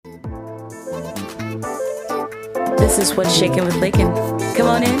This is What's Shaking with Lakin. Come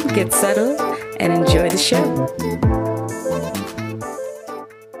on in, get settled, and enjoy the show.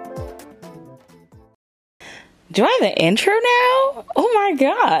 Do I have an intro now? Oh my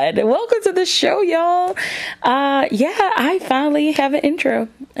God. Welcome to the show, y'all. I finally have an intro,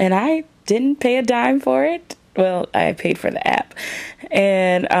 and I didn't pay a dime for it. Well, I paid for the app,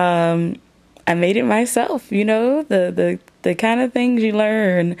 and I made it myself. You know, the kind of things you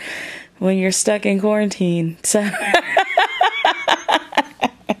learn when you're stuck in quarantine. So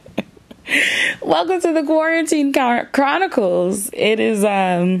welcome to the Quarantine Chronicles. It has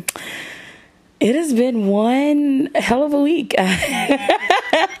been one hell of a week.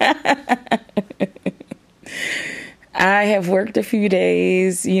 I have worked a few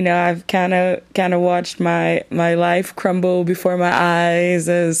days. You know, I've kind of watched my life crumble before my eyes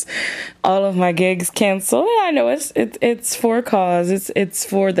as all of my gigs canceled. And I know it's for a cause. It's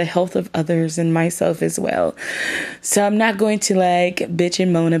for the health of others and myself as well. So I'm not going to bitch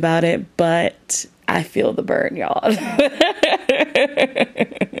and moan about it, but I feel the burn, y'all.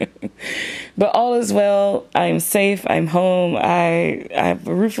 But all is well. I'm safe. I'm home. I have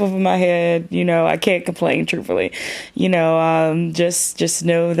a roof over my head. You know, I can't complain, truthfully. You know, just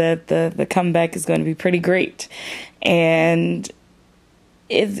know that the comeback is going to be pretty great. And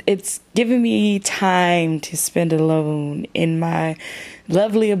it's given me time to spend alone in my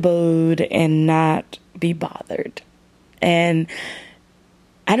lovely abode and not be bothered. And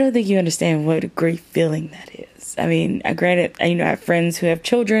I don't think you understand what a great feeling that is. I mean, granted, I have friends who have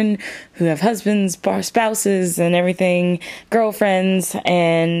children, who have husbands, spouses, and everything, girlfriends,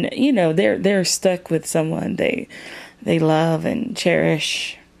 and they're stuck with someone they love and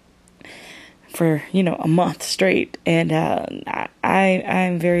cherish for a month straight. And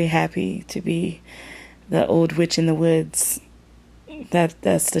I'm very happy to be the old witch in the woods.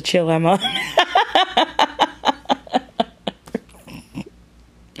 That's the chill I'm on.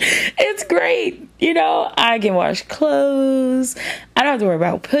 It's great. I can wash clothes. I don't have to worry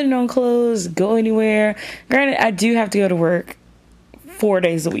about putting on clothes, go anywhere. Granted, I do have to go to work 4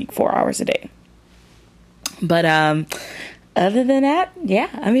 days a week, 4 hours a day. But other than that, yeah,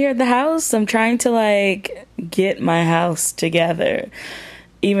 I'm here at the house. I'm trying to get my house together,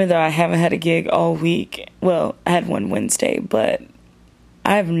 even though I haven't had a gig all week. Well, I had one Wednesday, but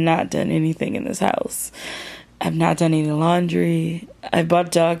I've not done anything in this house. I've not done any laundry. I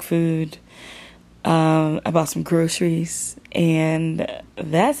bought dog food. I bought some groceries, and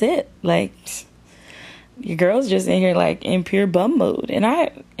that's it. Your girl's just in here in pure bum mode, and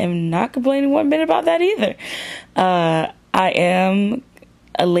I am not complaining one bit about that either. I am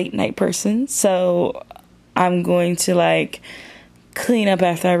a late night person, so I'm going to clean up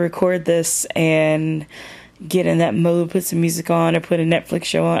after I record this and get in that mode, put some music on, or put a Netflix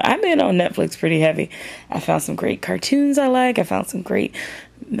show on. I've been on Netflix pretty heavy. I found some great cartoons I like. I found some great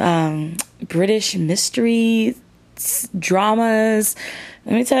British mystery dramas.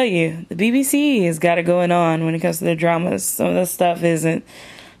 Let me tell you, the BBC has got it going on when it comes to their dramas. Some of the stuff isn't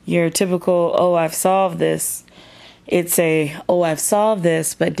your typical, oh, I've solved this. It's I've solved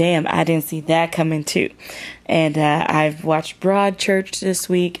this, but damn, I didn't see that coming too. And I've watched Broadchurch this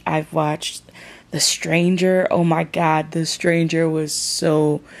week. I've watched The Stranger. Oh my God, The Stranger was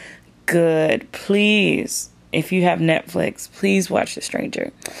so good. Please, if you have Netflix, please watch The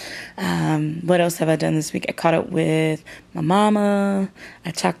Stranger. What else have I done this week? I caught up with my mama.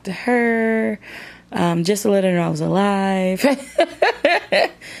 I talked to her, just to let her know I was alive.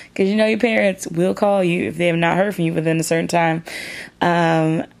 Because your parents will call you if they have not heard from you within a certain time.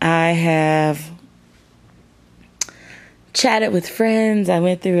 I have chatted with friends. I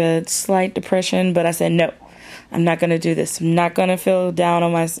went through a slight depression, but I said, no, I'm not going to do this. I'm not going to feel down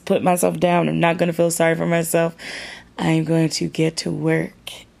on put myself down. I'm not going to feel sorry for myself. I'm going to get to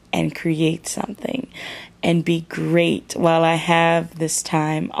work and create something and be great while I have this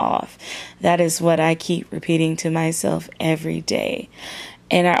time off. That is what I keep repeating to myself every day.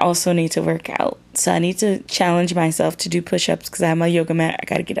 And I also need to work out. So I need to challenge myself to do push-ups because I have my yoga mat. I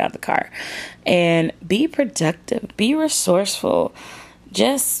got to get out of the car. And be productive. Be resourceful.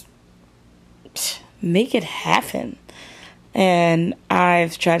 Just make it happen. And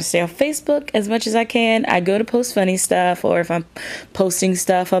I've tried to stay off Facebook as much as I can. I go to post funny stuff, or if I'm posting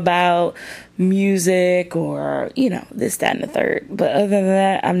stuff about music or, this, that, and the third. But other than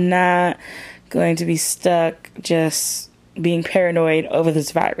that, I'm not going to be stuck just being paranoid over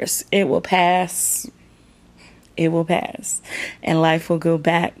this virus. It will pass. It will pass. And life will go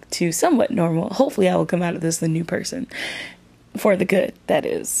back to somewhat normal. Hopefully I will come out of this a new person. For the good, that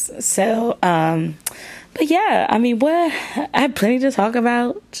is. So, But yeah, I mean, what I have plenty to talk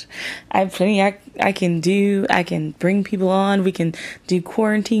about. I have plenty I can do. I can bring people on. We can do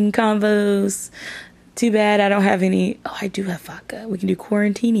quarantine convos. Too bad I don't have any. Oh, I do have vodka. We can do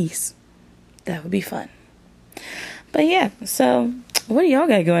quarantinis. That would be fun. But yeah, so what do y'all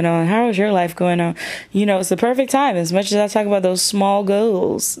got going on? How is your life going on? You know, it's the perfect time. As much as I talk about those small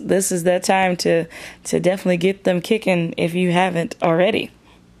goals, this is that time to definitely get them kicking if you haven't already.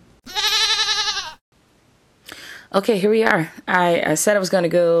 Okay, here we are. I said I was going to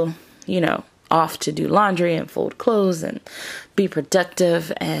go, off to do laundry and fold clothes and be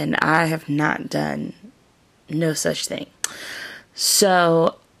productive, and I have not done no such thing.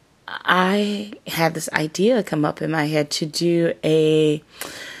 So I had this idea come up in my head to do a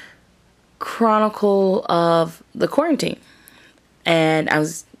chronicle of the quarantine. And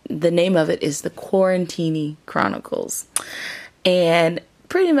the name of it is the Quarantini Chronicles. And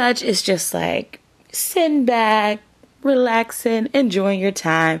pretty much it's just like sitting back, relaxing, enjoying your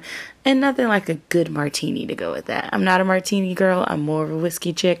time, and nothing like a good martini to go with that. I'm not a martini girl. I'm more of a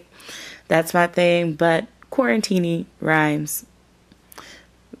whiskey chick. That's my thing. But Quarantini rhymes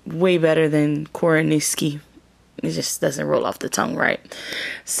way better than Quaraniski. It just doesn't roll off the tongue right.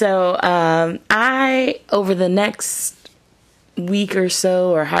 So over the next week or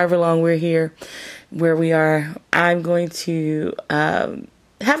so, or however long we're here, where we are, I'm going to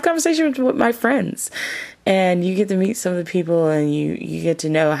have conversations with my friends. And you get to meet some of the people, and you get to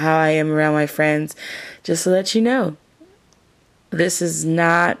know how I am around my friends. Just to let you know, this is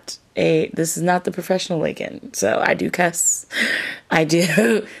not the professional Lincoln. So I do cuss. I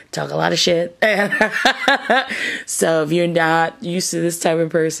do talk a lot of shit. So if you're not used to this type of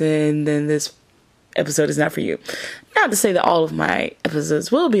person, then this episode is not for you. Not to say that all of my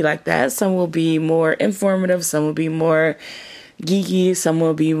episodes will be like that. Some will be more informative. Some will be more geeky. Some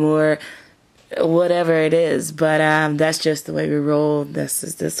will be more whatever it is, but that's just the way we roll.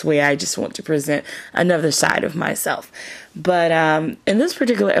 This way I just want to present another side of myself. But in this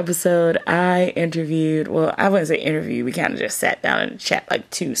particular episode, I interviewed, well, I wouldn't say interview, we kind of just sat down and chat like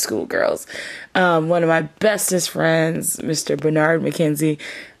two schoolgirls. One of my bestest friends, Mr. Mc Kenzie.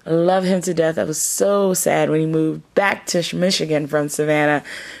 Love him to death. I was so sad when he moved back to Michigan from Savannah,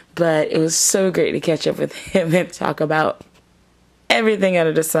 but it was so great to catch up with him and talk about everything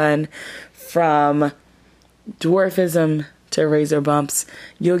under the sun, from dwarfism to razor bumps.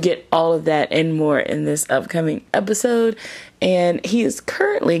 You'll get all of that and more in this upcoming episode. And he is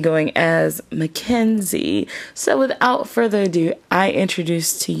currently going as Mc Kenzie. So without further ado, I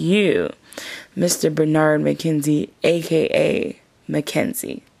introduce to you Mr. Mc Kenzie, aka Mc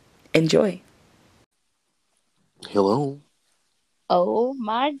Kenzie. Enjoy. Hello. Oh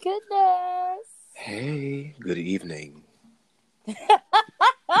my goodness. Hey, good evening.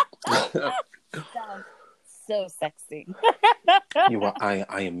 Sounds so sexy. I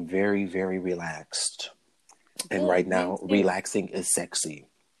am very, very relaxed. And Good, right now, me too. relaxing is sexy.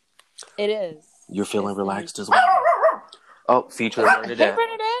 It is. You're feeling relaxed as well? Oh, feature Bernadette.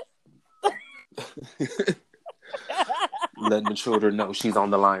 Hey, Bernadette. Letting the children know she's on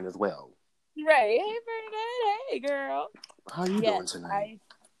the line as well. Right. Hey, Bernadette. Hey, girl. How are you doing tonight?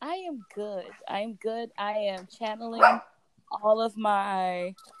 I am good. I am channeling all of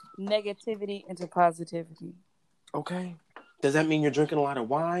my negativity into positivity. Okay. Does that mean you're drinking a lot of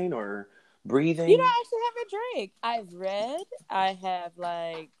wine or breathing? I actually have a drink. I've read. I have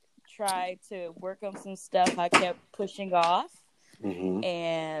tried to work on some stuff I kept pushing off. Mm-hmm.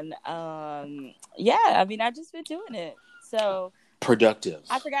 And I've just been doing it. So productive.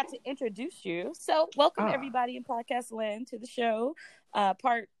 I forgot to introduce you. So welcome everybody in podcast land to the show.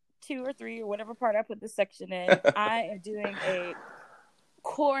 Part 2 or 3 or whatever part I put this section in. I am doing a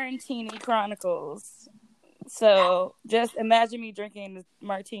Quarantini Chronicles. So just imagine me drinking this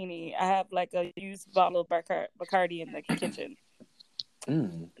martini. I have like a used bottle of Bacardi in the kitchen.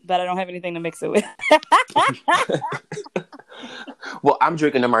 But I don't have anything to mix it with. Well, I'm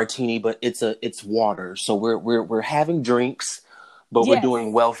drinking a martini, but it's water. So we're having drinks, but we're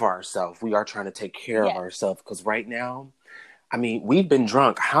doing well for ourselves. We are trying to take care of ourselves, because right now, I mean, we've been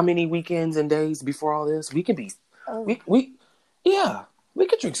drunk how many weekends and days before all this? We could be we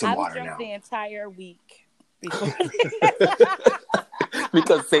could drink some water now. I was drunk the entire week before.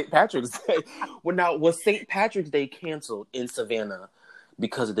 Because St. Patrick's Day. Well, now, was St. Patrick's Day canceled in Savannah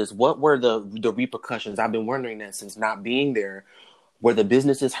because of this? What were the repercussions? I've been wondering that since not being there. Were the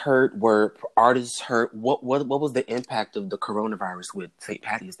businesses hurt? Were artists hurt? What was the impact of the coronavirus with St.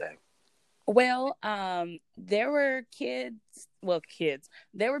 Patty's Day? Well, there were kids.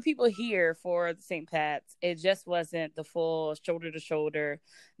 There were people here for the St. Pat's. It just wasn't the full shoulder to shoulder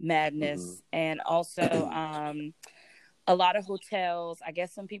Mm-hmm. madness. And also, a lot of hotels, I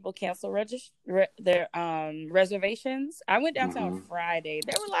guess some people cancel their reservations. I went downtown Mm-hmm. Friday.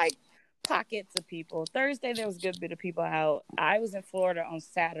 There were like pockets of people. Thursday there was a good bit of people out. I was in Florida on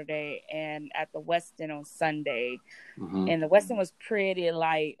Saturday and at the Westin on Sunday. Mm-hmm. And the Westin was pretty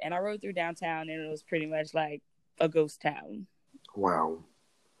light. And I rode through downtown and it was pretty much like a ghost town. Wow.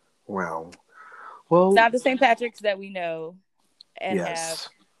 Wow. It's Well, not the St. Patrick's that we know and have yes.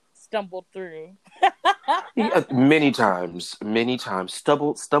 stumbled through. Yeah, many times,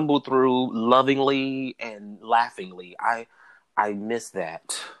 stumbled through lovingly and laughingly. I miss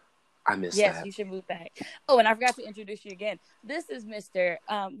that. I miss Yes, that. you should move back. Oh, and I forgot to introduce you again. This is Mr.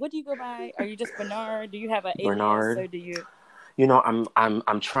 What do you go by? Are you just Bernard? Do you have an alias Bernard. or do you? You know,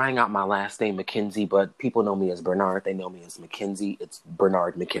 I'm trying out my last name McKenzie, but people know me as Bernard. They know me as McKenzie. It's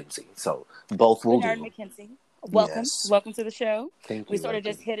Bernard McKenzie. So both will Bernard do. McKenzie. Yes. Welcome to the show. Thank We you. sort of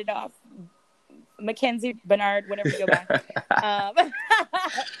Thank just hit it off. Mackenzie, Bernard, whatever you go by,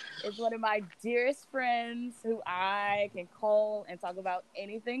 is one of my dearest friends who I can call and talk about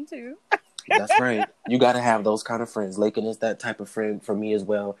anything to. That's right. You got to have those kind of friends. Lakin is that type of friend for me as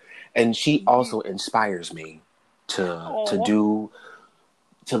well, and she also inspires me to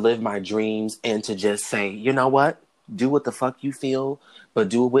live my dreams and to just say, you know what, do what the fuck you feel, but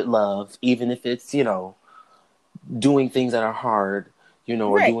do it with love, even if it's doing things that are hard,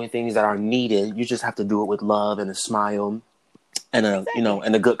 or Right. doing things that are needed. You just have to do it with love and a smile and Exactly.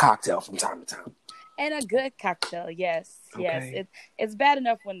 and a good cocktail from time to time. And a good cocktail, yes. Okay. It's bad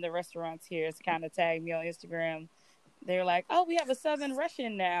enough when the restaurants here is kind of tag me on Instagram. They're like, "Oh, we have a Southern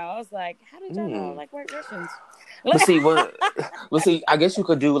Russian now." I was like, "How did y'all know I like white Russians?" But see, I guess you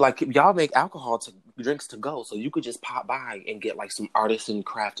could do like y'all make drinks to go, so you could just pop by and get like some artisan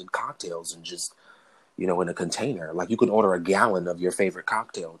crafted cocktails and just in a container. Like you could order a gallon of your favorite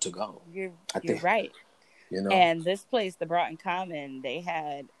cocktail to go. You're right. You know. And this place, the Broughton Common, they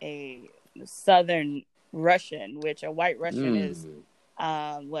had a Southern Russian, which a white Russian is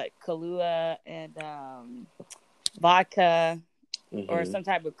Kahlua and vodka or some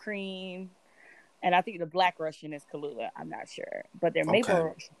type of cream. And I think the black Russian is Kahlua. I'm not sure. But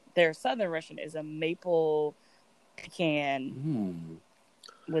their Southern Russian is a maple pecan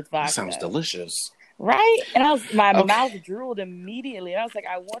with vodka. That sounds delicious. Right? And my mouth drooled immediately. And I was like,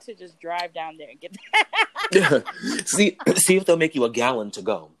 I want to just drive down there and get that. see if they'll make you a gallon to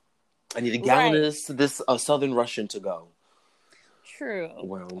go. I need a gallon of this Southern Russian to go. True.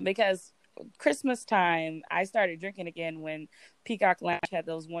 Well, because Christmas time, I started drinking again when Peacock Lounge had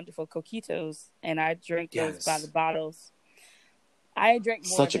those wonderful coquitos, and I drank those by the bottles. I drank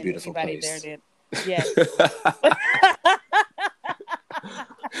more than anybody there did. Yes.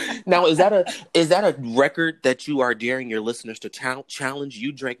 Now, is that a record that you are daring your listeners to challenge?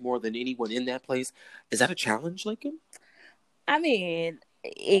 You drank more than anyone in that place. Is that a challenge, Lincoln? I mean,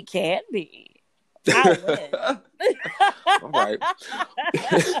 it can be. I'll win. All right.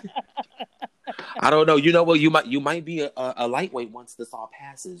 I don't know. You know what? You might be a lightweight once this all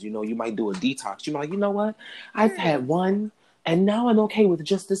passes. You might do a detox. You might, you know what? I've had one, and now I'm okay with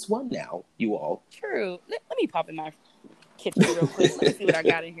just this one. Now, you all. True. Let me pop in my kitchen real quick. Let me see what I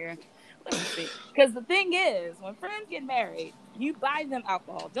got in here. Let me see. Because the thing is, when friends get married, you buy them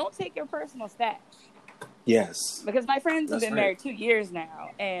alcohol. Don't take your personal stash. Yes. Because my friends have been married 2 years now,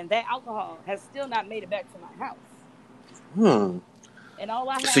 and that alcohol has still not made it back to my house. And all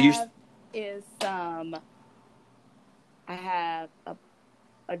I have is I have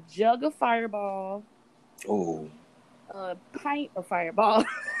a jug of Fireball. Oh. A pint of Fireball.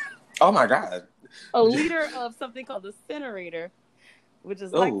 Oh my God. A liter of something called the Incinerator, which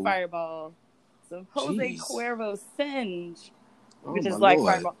is like Fireball. Some Jose Cuervo Singe, which is like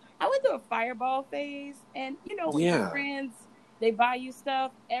Fireball. I went through a Fireball phase, and when your friends, they buy you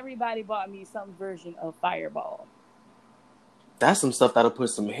stuff, everybody bought me some version of Fireball. That's some stuff that'll put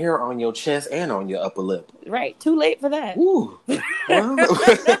some hair on your chest and on your upper lip. Right. Too late for that. Ooh.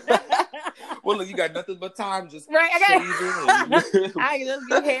 Well, look, you got nothing but time just shaving. I can just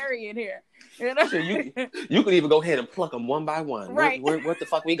be hairy in here. Sure, you could even go ahead and pluck them one by one. Right. What the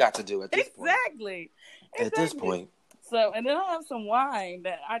fuck we got to do at this point? Exactly. At this point. So, and then I'll have some wine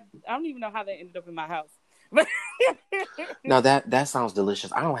that I don't even know how that ended up in my house. Now that sounds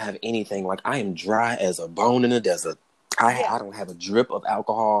delicious. I don't have anything. Like, I am dry as a bone in the desert. I don't have a drip of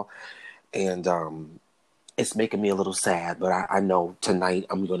alcohol, and it's making me a little sad. But I know tonight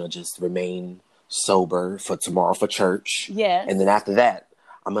I'm gonna just remain sober for tomorrow for church. Yes. And then after that,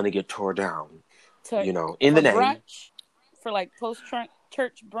 I'm gonna get tore down. To, In the for name. brunch, for like post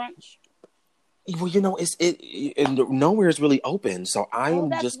church brunch. Well, nowhere is really open, so I Oh, am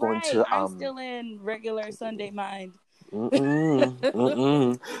that's just going right. to I'm still in regular Sunday mind. And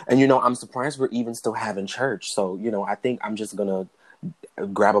I'm surprised we're even still having church. So I think I'm just gonna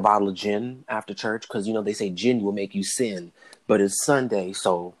grab a bottle of gin after church because they say gin will make you sin, but it's Sunday,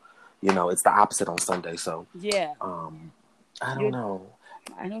 so it's the opposite on Sunday. So Yeah. I don't know.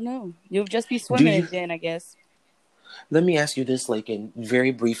 I don't know. You'll just be Do swimming you? in gin, I guess. Let me ask you this, Lakin,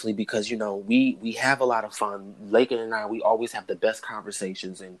 very briefly, because we have a lot of fun. Lakin and I, we always have the best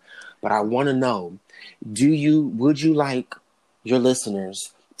conversations, but I want to know, would you like your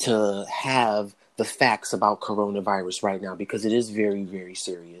listeners to have the facts about coronavirus right now, because it is very, very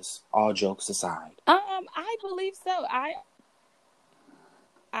serious. All jokes aside. I believe so.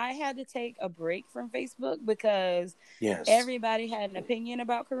 I had to take a break from Facebook because everybody had an opinion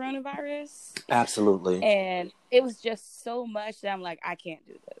about coronavirus. Absolutely. And it was just so much that I'm like, I can't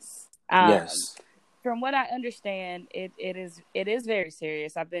do this. Yes. From what I understand, it is very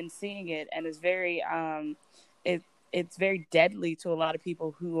serious. I've been seeing it, and it's very it's very deadly to a lot of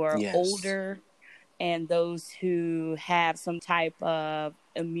people who are older and those who have some type of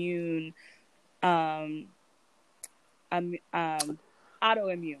immune autoimmune.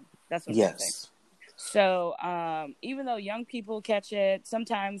 That's what I'm saying. So even though young people catch it,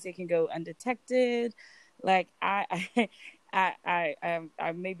 sometimes it can go undetected. Like I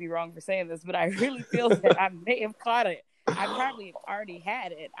may be wrong for saying this, but I really feel that I may have caught it. I probably already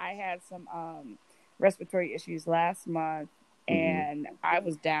had it. I had some respiratory issues last month, and I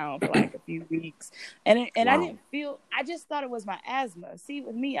was down for like a few weeks, and I didn't feel. I just thought it was my asthma. See,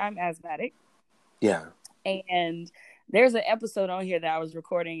 with me, I'm asthmatic. Yeah. And there's an episode on here that I was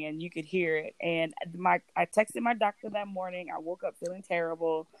recording, and you could hear it. And I texted my doctor that morning. I woke up feeling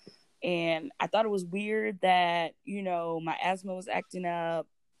terrible, and I thought it was weird that my asthma was acting up,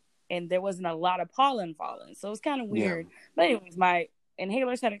 and there wasn't a lot of pollen falling, so it was kind of weird. Yeah. But anyways, my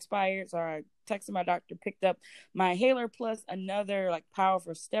inhalers had expired, so I texted my doctor, picked up my inhaler plus another like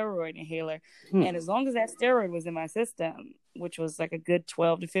powerful steroid inhaler, and as long as that steroid was in my system, which was like a good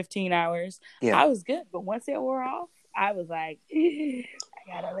 12 to 15 hours, I was good. But once it wore off, I was like, I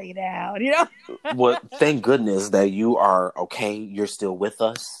gotta lay down, Well, thank goodness that you are okay. You're still with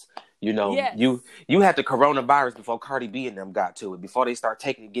us. Yes. You had the coronavirus before Cardi B and them got to it. Before they start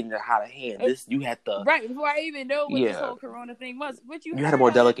getting it out of hand. You had the right before I even know what this whole corona thing was. Which you had a more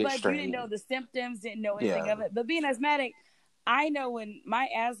delicate but strain. You didn't know the symptoms, didn't know anything of it. But being asthmatic, I know when my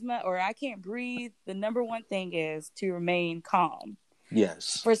asthma or I can't breathe, the number one thing is to remain calm.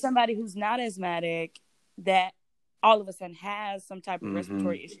 Yes. For somebody who's not asthmatic, that all of a sudden has some type of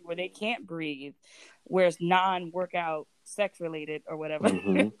respiratory issue where they can't breathe, where it's non-workout, sex-related or whatever.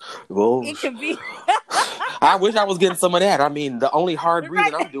 Well, it could be. I wish I was getting some of that. I mean, the only hard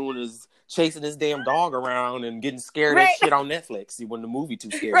breathing I'm doing is chasing this damn dog around and getting scared at shit on Netflix when the movie too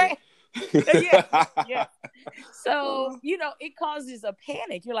scary. Right. yeah. So, it causes a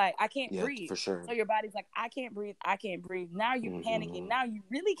panic. You're like, I can't breathe. For sure. So your body's like, I can't breathe. Now you're panicking. Now you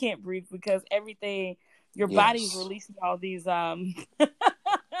really can't breathe because everything, your body's releasing all these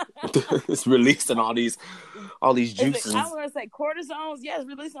it's releasing all these juices. I want to say cortisones. Yes,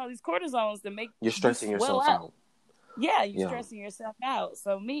 releasing all these cortisones to make you're stressing yourself out. Yeah, you're stressing yourself out.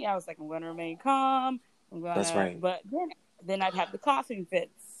 So I was like, I'm going to remain calm. That's right. But then I'd have the coughing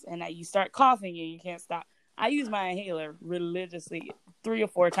fits, and you start coughing and you can't stop. I use my inhaler religiously 3 or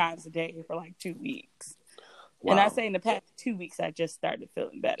 4 times a day for like 2 weeks. Wow. And I say in the past 2 weeks, I just started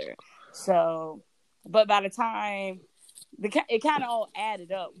feeling better. So, but by the time it kind of all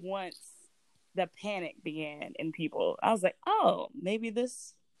added up once the panic began in people, I was like, oh, maybe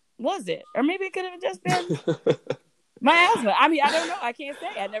this was it. Or maybe it could have just been my asthma. I mean, I don't know. I can't say.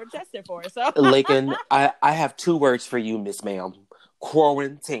 I never tested for it. So, Lakin, I have 2 words for you, Miss Ma'am.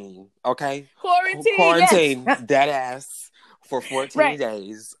 Quarantine. Okay? Quarantine. Yes. Dead ass for 14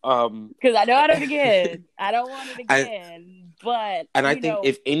 days. Because I know I don't again. I don't want it again. But I think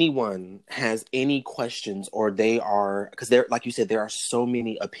if anyone has any questions or they are, because there, like you said, there are so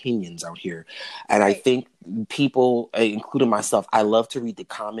many opinions out here, and I think people, including myself, I love to read the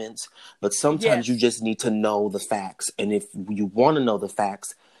comments, but sometimes you just need to know the facts, and if you want to know the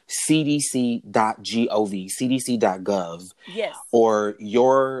facts, cdc.gov, cdc.gov, Yes. or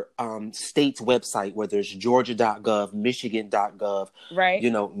your state's website, whether it's georgia.gov, michigan.gov, Right.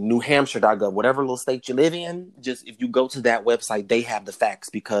 New Hampshire.gov, whatever little state you live in, just if you go to that website, they have the facts,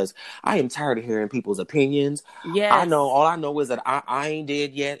 because I am tired of hearing people's opinions. Yes. All I know is that I ain't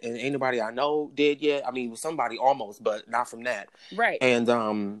dead yet, and ain't nobody I know dead yet. I mean, somebody almost, but not from that. Right.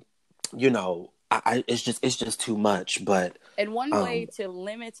 And, it's just too much. But and one way to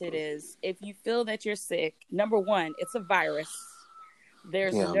limit it is, if you feel that you're sick, number one, it's a virus.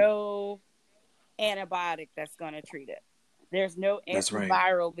 There's no antibiotic that's going to treat it. There's no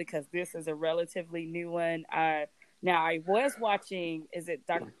antiviral, right, because this is a relatively new one. Now, I was watching, is it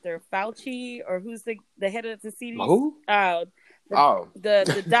Dr. Fauci, or who's the head of the CDC? Who? The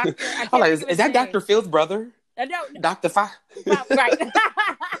doctor. Is that Dr. Phil's brother? No. Dr. Fauci. Right.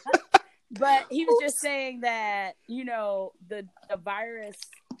 But he was just saying that, the virus,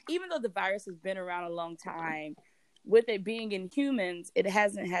 even though the virus has been around a long time, with it being in humans, it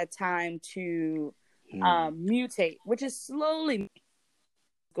hasn't had time to mutate, which is slowly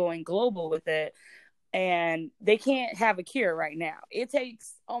going global with it. And they can't have a cure right now. It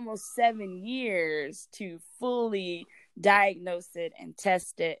takes almost 7 years to fully diagnose it and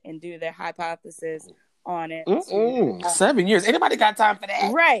test it and do their hypothesis on it. 7 years. Anybody got time for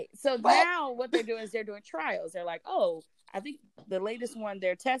that? Right. So now what they're doing is they're doing trials. They're like, I think the latest one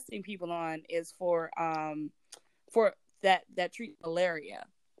they're testing people on is for that treat malaria.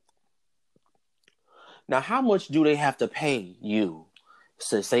 Now, how much do they have to pay you?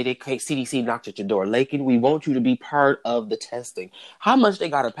 So say CDC knocked at your door, Lakin, we want you to be part of the testing. How much they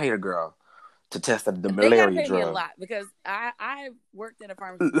got to pay the girl to test the malaria drug? They got to pay me a lot, because I worked in a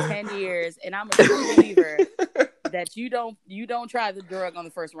pharmacy for 10 years, and I'm a true believer that you don't try the drug on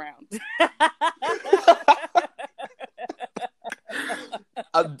the first round.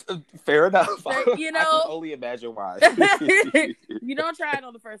 Fair enough. I can only imagine why. You don't try it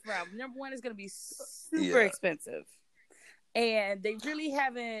on the first round. Number one, it's going to be super expensive. And they really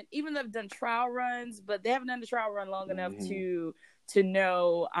haven't, even though they've done trial runs, but they haven't done the trial run long enough to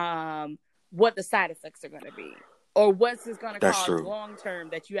know what the side effects are going to be, or what's this going to cause long term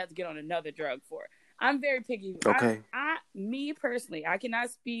that you have to get on another drug for. I'm very picky. Okay. Me personally, I cannot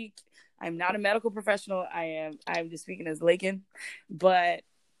speak. I'm not a medical professional. I'm just speaking as Lakin, but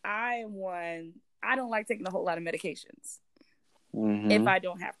I don't like taking a whole lot of medications if I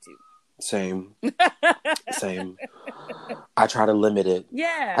don't have to. Same. I try to limit it.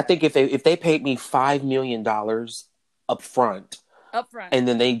 Yeah. I think if they paid me $5 million up front, and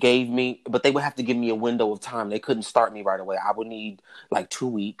then they gave me, but they would have to give me a window of time. They couldn't start me right away. I would need like 2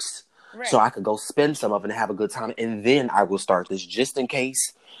 weeks, so I could go spend some of it and have a good time, and then I will start this, just in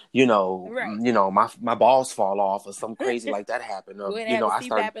case, my balls fall off or something crazy like that happen. Or, I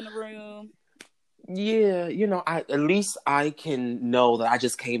start in the room. Yeah, at least I can know that I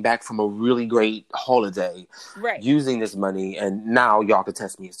just came back from a really great holiday, using this money, and now y'all can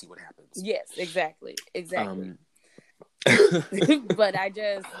test me and see what happens. Yes, exactly. But I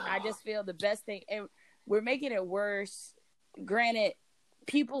just feel the best thing, and we're making it worse. Granted,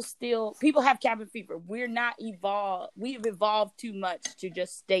 people have cabin fever. We're not evolved. We've evolved too much to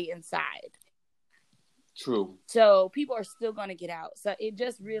just stay inside. True. So people are still going to get out. So it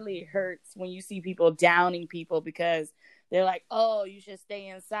just really hurts when you see people downing people because they're like, oh, you should stay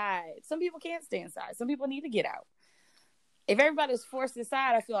inside. Some people can't stay inside. Some people need to get out. If everybody was forced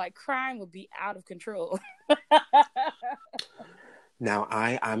inside, I feel like crime would be out of control. Now,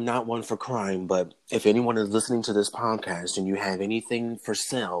 I'm not one for crime, but if anyone is listening to this podcast and you have anything for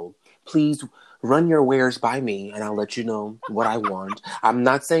sale, please run your wares by me and I'll let you know what I want. I'm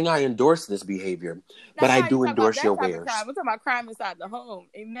not saying I endorse this behavior, but I do endorse your wares. We're talking about crime inside the home.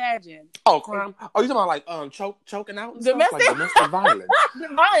 Imagine. Oh, crime. Oh, you talking about like choking out and stuff? Like domestic violence.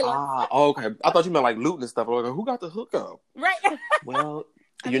 Violence. Okay. I thought you meant like looting and stuff. Like, who got the hookup? Right. Well,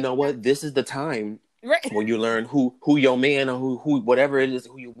 you know what? This is the time. Right. When you learn who your man or who whatever it is,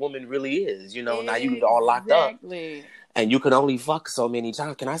 who your woman really is, now you all locked up. And you can only fuck so many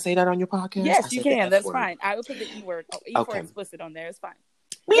times. Can I say that on your podcast? Yes, you can. That's fine. I will put the E word, for explicit on there. It's fine.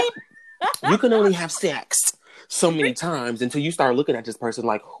 You can only have sex so many times until you start looking at this person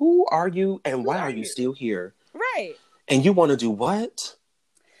like, who are you and why are you still here? Right. And you want to do what?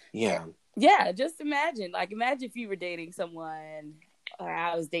 Yeah. Yeah, just imagine. Like, imagine if you were dating someone.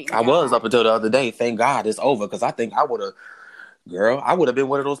 I was dating. I was up until the other day. Thank God it's over, because I think I would have been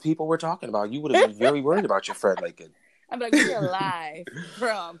one of those people we're talking about. You would have been very worried about your friend Lakin. I'm like, we're alive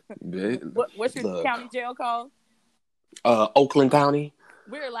from what's your county jail called? Oakland County.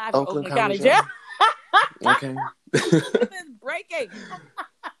 We're alive from Oakland County jail. Okay. This is breaking.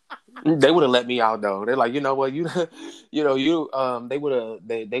 They would have let me out though. They're like, you know what, they would have,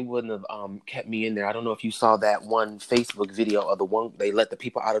 they wouldn't have kept me in there. I don't know if you saw that one Facebook video of the one they let the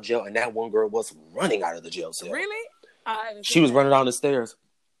people out of jail, and that one girl was running out of the jail cell. Really? She was running down the stairs.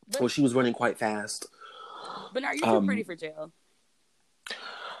 Well, she was running quite fast. But are you too pretty for jail?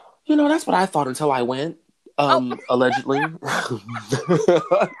 That's what I thought until I went. Allegedly.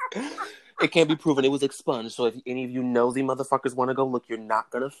 It can't be proven. It was expunged. So if any of you nosy motherfuckers want to go look, you're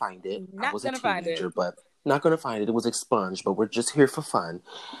not going to find it. I was a teenager, but not going to find it. It was expunged, but we're just here for fun.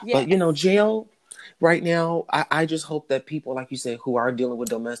 Yes. But, jail right now, I just hope that people, like you said, who are dealing with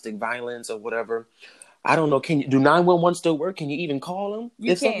domestic violence or whatever, I don't know. Do 911 still work? Can you even call them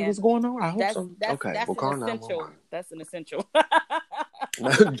if something was going on? I hope so. Okay, that's call 911. That's an essential.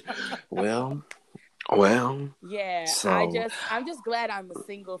 Well. Yeah, so, I'm just glad I'm a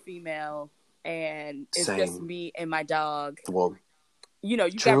single female, and it's just me and my dog. Well, you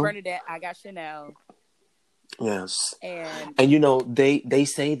got Bernadette, I got Chanel. Yes, and they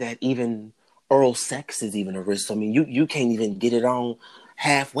say that even oral sex is even a risk. I mean, you can't even get it on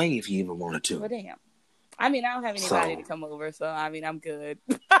halfway if you even wanted to. Well, damn. I mean, I don't have anybody to come over, so I mean, I'm good.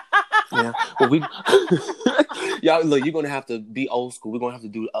 Yeah, well, y'all look. You're gonna have to be old school. We're gonna have to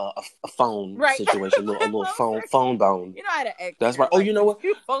do a phone situation, a little phone bone. You know how to act. That's right. Oh, you know what?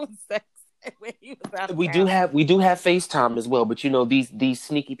 Phone sex. When he was out of we do have FaceTime as well, but these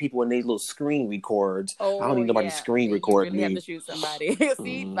sneaky people and they little screen records. I don't need nobody screen record me. You really have to shoot somebody.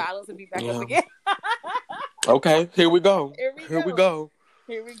 See, violence will be back up again. Okay, here we go.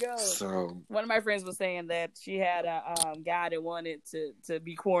 Here we go. So one of my friends was saying that she had a guy that wanted to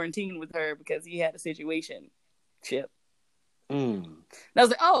be quarantined with her because he had a situation. Chip. And I was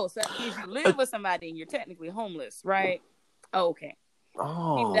like, oh, so if you live with somebody and you're technically homeless, right? Oh, okay.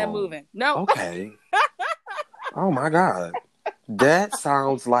 Oh, keep that moving. No. Okay. Oh my God. That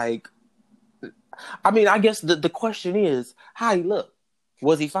sounds like. I mean, I guess the question is, how he look?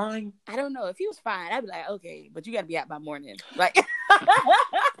 Was he fine? I don't know. If he was fine, I'd be like, okay, but you got to be out by morning. Like,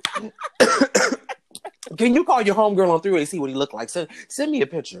 can you call your homegirl on 3-way and see what he looked like? Send me a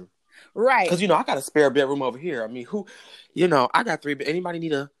picture. Right. Because, I got a spare bedroom over here. I mean, I got 3 bed. Anybody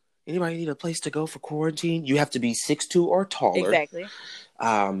need a place to go for quarantine? You have to be 6'2" or taller. Exactly.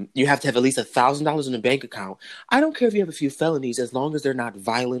 You have to have at least $1,000 in a bank account. I don't care if you have a few felonies as long as they're not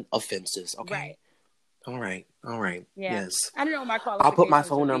violent offenses. Okay. Right. All right. Yeah. Yes. I don't know my qualifications. I'll put my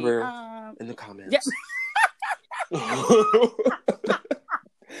phone number in the comments. Yeah.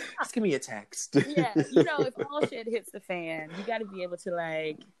 Just give me a text. Yeah. If all shit hits the fan, you got to be able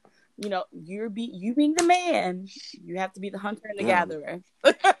to you being the man, you have to be the hunter and the gatherer.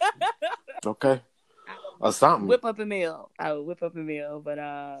 Okay. Or something. Whip up a meal. I would whip up a meal, but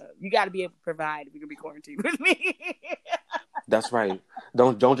you got to be able to provide if you're gonna be quarantined with me. That's right.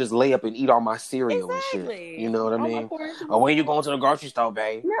 Don't just lay up and eat all my cereal and shit. You know what I mean? Or when you going to the grocery store,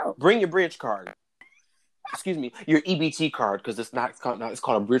 babe? No. Bring your bridge card. Excuse me, your EBT card, because it's called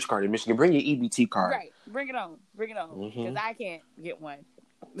a bridge card in Michigan. Bring your EBT card. Right. Bring it on. Because I can't get one.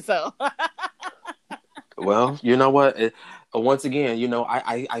 So. Well, you know what? Once again,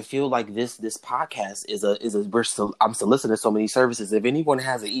 I feel like this podcast I'm soliciting so many services. If anyone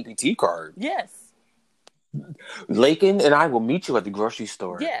has an EBT card, yes, Lakin and I will meet you at the grocery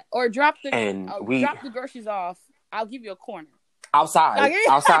store. Yeah, or drop the groceries off. I'll give you a corner outside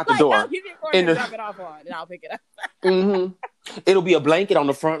the door. I'll give you a corner and drop it off on, and I'll pick it up. Mm-hmm. It'll be a blanket on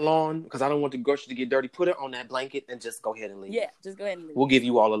the front lawn because I don't want the groceries to get dirty. Put it on that blanket and just go ahead and leave. Yeah, just go ahead and leave. We'll give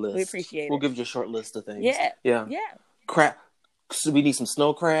you all a list. We appreciate it. We'll give you a short list of things. Yeah. Crab. So we need some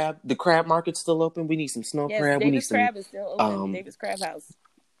snow crab. The crab market's still open. We need some snow crab. David's Crab is still open. David's Crab House.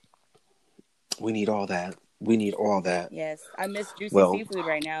 We need all that. Yes, I miss juicy seafood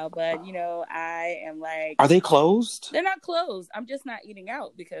right now, but I am like. Are they closed? They're not closed. I'm just not eating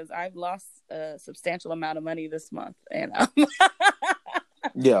out because I've lost a substantial amount of money this month, and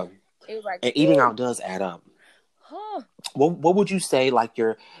yeah, it was like, and eating out does add up. What would you say? Like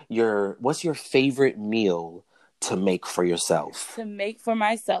what's your favorite meal to make for yourself? To make for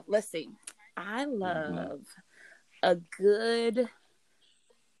myself, let's see. I love a good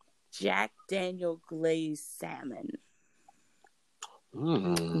Jack Daniel glazed salmon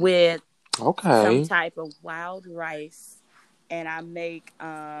with some type of wild rice, and I make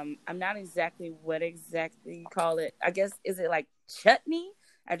I'm not exactly what exactly you call it. I guess is it like chutney?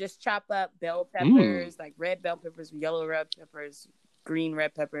 I just chop up bell peppers, like red bell peppers, yellow red peppers, green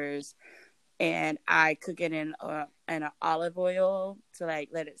red peppers, and I cook it in an olive oil to like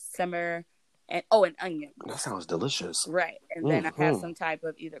let it simmer. And an onion. That sounds delicious. Right. And then I have some type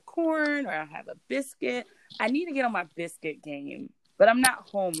of either corn or I have a biscuit. I need to get on my biscuit game. But I'm not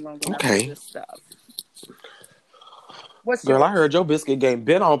home long enough for Okay. this stuff. What's Girl, I yours? heard your biscuit game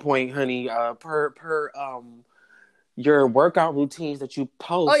been on point, honey. Per your workout routines that you Oh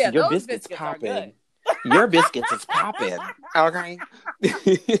post, yeah, your those biscuits biscuits are good. popping. Your biscuits is popping. Okay.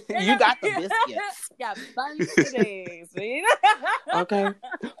 You got the biscuits. Got buns today, sweet. Okay.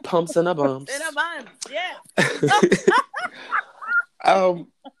 Pumps and a In a bumps. bun, yeah. um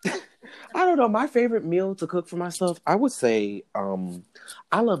I don't know. My favorite meal to cook for myself, I would say,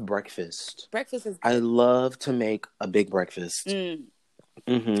 I love breakfast. Breakfast is I good. love to make a big breakfast. Mm,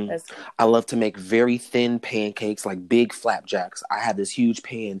 hmm that's good. I love to make very thin pancakes, like big flapjacks. I have this huge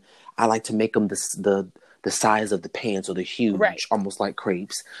pan. I like to make them the size of the pan, so they're Right. huge, almost like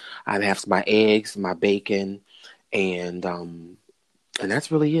crepes. I have my eggs, my bacon, and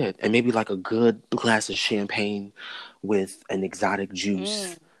that's really it. And maybe like a good glass of champagne with an exotic Mm,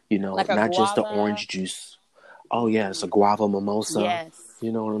 juice. like a Not just the guava. orange juice. Oh yeah, it's a Mm, guava mimosa. yes.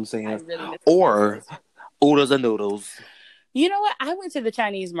 You know what I'm I saying? really miss the Or mimosas. oodles and noodles. You know what? I went to the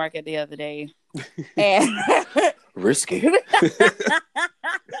Chinese market the other day, and Risky. but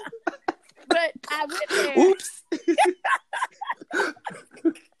I went there. Oops.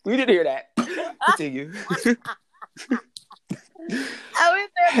 We didn't hear that. Continue. I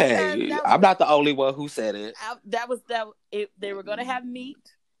went there because Hey, I'm not the only one who said it. they were going to have meat.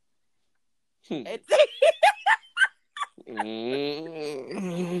 Hmm.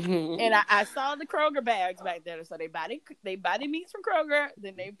 And I saw the Kroger bags back there, so they buy the meats from Kroger,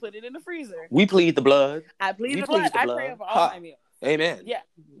 then they put it in the freezer. We plead the blood. I plead We the blood. plead the I blood. pray over all my meals. Amen. Yeah,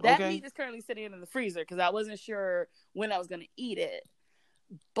 that Okay. meat is currently sitting in the freezer because I wasn't sure when I was going to eat it.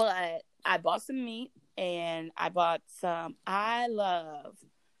 But I bought some meat and I bought some. I love,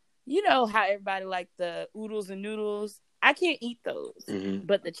 how everybody like the oodles and noodles. I can't eat those,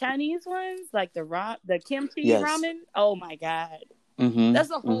 but the Chinese ones, like the kimchi ramen. Oh my god, that's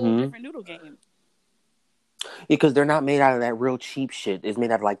a whole different noodle game. Because they're not made out of that real cheap shit. It's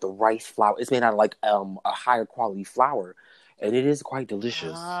made out of like the rice flour. It's made out of like a higher quality flour, and it is quite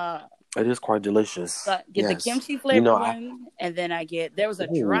delicious. It is quite delicious. So I get the kimchi flavored one, and then there was a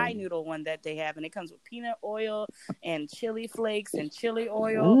dry noodle one that they have, and it comes with peanut oil and chili flakes and chili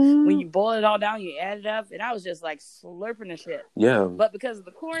oil. When you boil it all down, you add it up, and I was just like slurping the shit. Yeah. But because of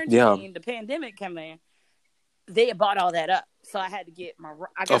the quarantine, the pandemic coming, they had bought all that up, so I had to get my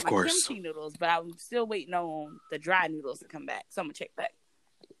kimchi noodles, but I'm still waiting on the dry noodles to come back. So I'm gonna check back.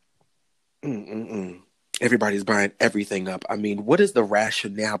 Everybody's buying everything up. I mean, what is the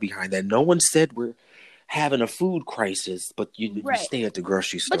rationale behind that? No one said we're having a food crisis, but you stay at the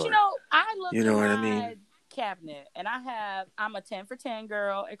grocery store. But I look at my cabinet, and I'm a 10 for 10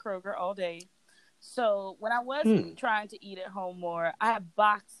 girl at Kroger all day. So when I was trying to eat at home more, I have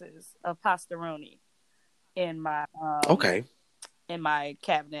boxes of pastaroni in my in my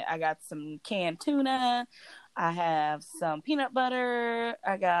cabinet. I got some canned tuna. I have some peanut butter.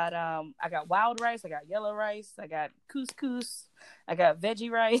 I got wild rice. I got yellow rice. I got couscous. I got veggie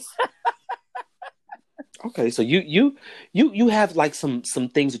rice. Okay, so you have like some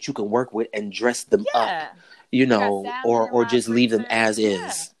things that you can work with and dress them up, or just leave them as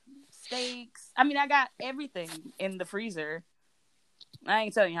is. Steaks. I mean, I got everything in the freezer. I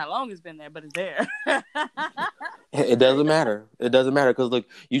ain't telling you how long it's been there, but it's there. It doesn't matter. It doesn't matter because look,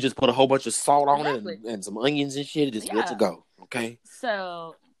 you just put a whole bunch of salt on it and some onions and shit. It's good to go. Okay.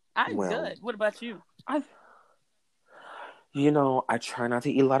 So I'm good. What about you? I try not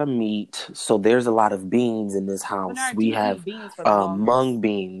to eat a lot of meat, so there's a lot of beans in this house. We have mung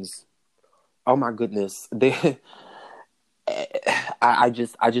beans. Oh my goodness, I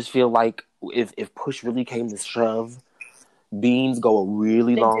just feel like if push really came to shove, beans go a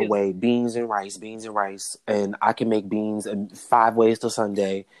really long way. Beans and rice, and I can make beans in 5 ways to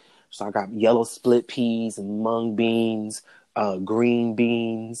Sunday. So I got yellow split peas and mung beans, green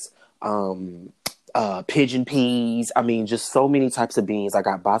beans, pigeon peas. I mean, just so many types of beans. I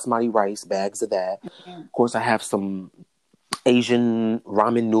got basmati rice, bags of that. Of course, I have some Asian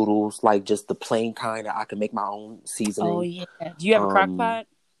ramen noodles, like just the plain kind that I can make my own seasoning. Oh yeah. Do you have a crock pot?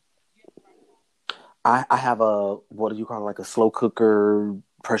 I have what do you call it, like a slow cooker,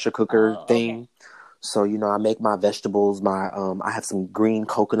 pressure cooker thing. Okay. So, I make my vegetables, I have some green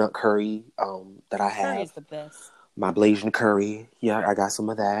coconut curry, that I have. Curry is the best. My Blasian curry. Yeah, I got some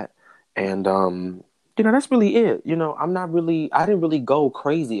of that. And, that's really it. I didn't really go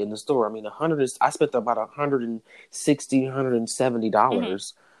crazy in the store. I mean, I spent about $160,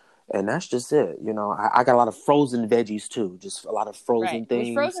 $170. And that's just it. I got a lot of frozen veggies too. Just a lot of frozen things.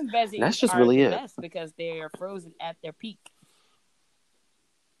 Which frozen veggies that's just really the best because they're frozen at their peak.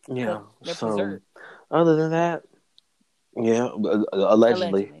 Yeah. They're preserved. Other than that, Yeah,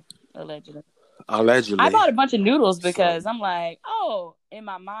 allegedly. Allegedly. Allegedly. I Allegedly. bought a bunch of noodles So, because I'm like, oh, in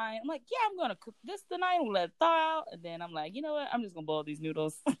my mind, I'm like, yeah, I'm gonna cook this tonight and let it thaw out. And then I'm like, you know what? I'm just gonna boil these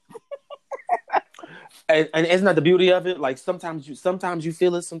noodles. and isn't that the beauty of it? Like sometimes you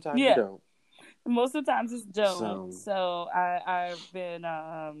feel it, sometimes you Yeah. don't. Most of the times it's don't. So, So I've been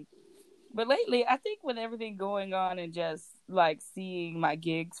but lately I think with everything going on and just like seeing my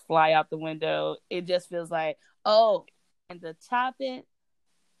gigs fly out the window, it just feels like, oh, and to top it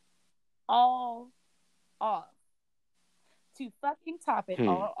all off. To fucking top it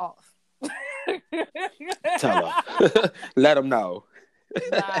all off. tell her. Let them know.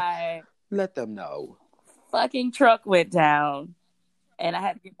 My Let them know. fucking truck went down and I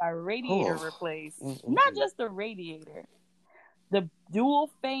had to get my radiator Oh. replaced. Not Mm-mm. just the radiator, the dual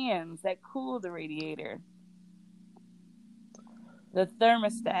fans that cool the radiator, the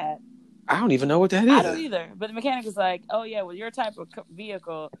thermostat. I don't even know what that I don't is. either. But the mechanic was like, oh, yeah, with your type of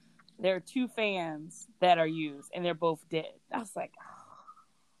vehicle, there are two fans that are used and they're both dead. I was like,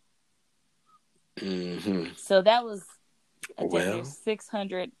 oh. Mm-hmm. So that was a damn near Well,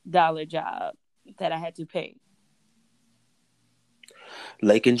 $600 job that I had to pay.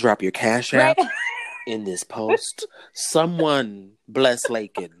 Lakin, drop your cash Right? app in this post. Someone bless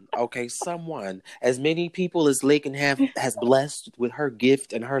Lakin. Okay, someone. As many people as Lakin has blessed with her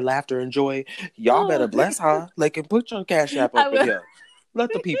gift and her laughter and joy, y'all better bless her. Lakin, put your cash app up in here.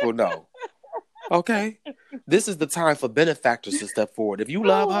 Let the people know. Okay? This is the time for benefactors to step forward. If you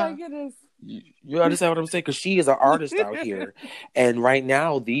love Oh my her, goodness. you understand what I'm saying? Because she is an artist out here. And right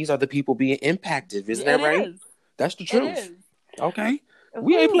now, these are the people being impacted. Isn't that It right? is. That's the It truth. is. Okay?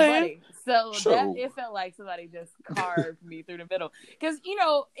 We ain't Whoo, playing. buddy. So that Sure. it felt like somebody just carved me through the middle. Because you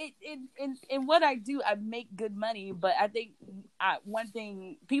know, in what I do, I make good money. But I think one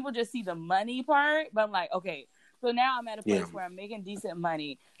thing people just see the money part. But I'm like, okay, so now I'm at a place where I'm making decent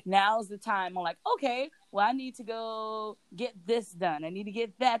money. Now's the time. I'm like, okay, well, I need to go get this done. I need to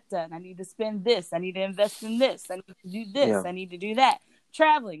get that done. I need to spend this. I need to invest in this. I need to do this. Yeah. I need to do that.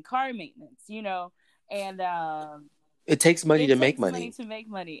 Traveling, car maintenance, you know, and it takes money to make money. Money to make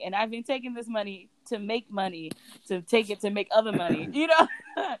money, and I've been taking this money to make money, to take it to make other money, you know.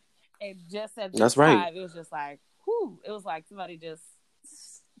 And just at this time, it was just like, whew, it was like somebody just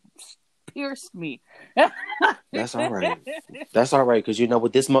pierced me. That's all right. That's all right, because you know,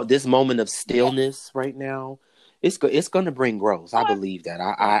 with this moment of stillness right now, it's going to bring growth. I believe that.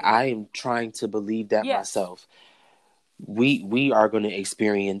 I am trying to believe that myself. We are going to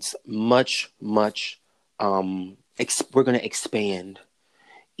experience much. We're going to expand.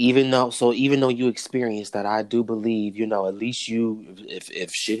 Even though you experience that, I do believe, you know, at least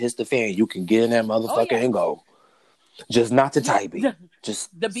if shit hits the fan, you can get in that motherfucker and go. Just not to Tybee. Just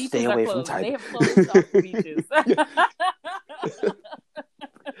the beaches stay away from closed. Tybee. They have closed off the beaches.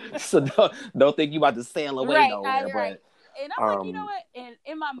 So don't think you about to sail away nowhere. Right. And I'm like, you know what? And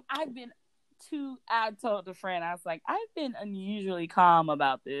I told a friend, I was like, I've been unusually calm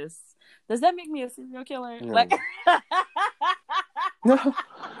about this. Does that make me a serial killer? No. Like,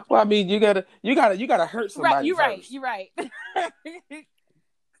 well, I mean, you gotta hurt somebody. Right. You're right.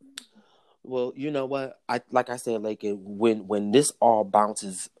 Well, you know what? Like I said, like when this all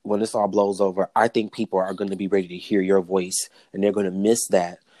blows over, I think people are going to be ready to hear your voice, and they're going to miss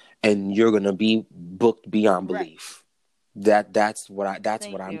that, and you're going to be booked beyond belief. That's what I'm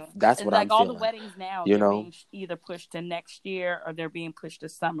feeling. All the weddings now, they're being either pushed to next year or they're being pushed to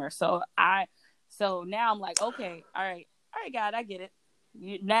summer. So now I'm like, okay, all right, God, I get it.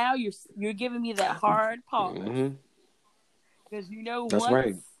 Now you're giving me that hard pause, because you know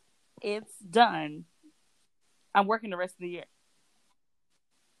once it's done, I'm working the rest of the year.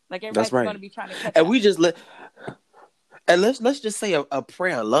 Like everybody's going to be trying to catch up. We just let's just say a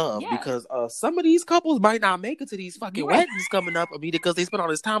prayer of love, because some of these couples might not make it to these fucking weddings coming up, because they spend all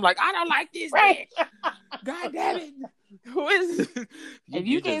this time like, I don't like this bitch. God damn it. Who is if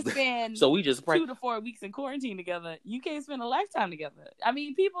you can't spend so we just 2 to 4 weeks in quarantine together, you can't spend a lifetime together. I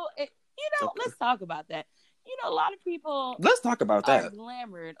mean, people, let's talk about that. You know, a lot of people are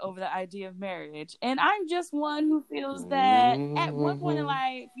glamored over the idea of marriage. And I'm just one who feels that at one point in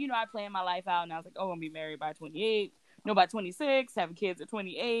life, you know, I planned my life out and I was like, oh, I'm going to be married by 28. No, by 26, having kids at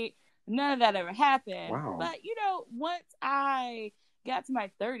 28. None of that ever happened. Wow. But, you know, once I got to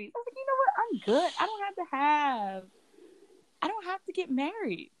my 30s, I was like, you know what? I'm good. I don't have to get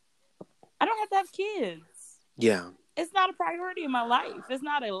married. I don't have to have kids. Yeah. It's not a priority in my life. It's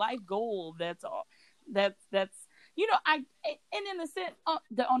not a life goal. That's all. That's and in a sense,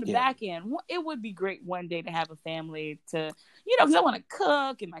 on the back end, it would be great one day to have a family to, because I want to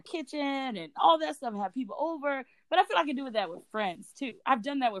cook in my kitchen and all that stuff and have people over. But I feel like I can do that with friends too. I've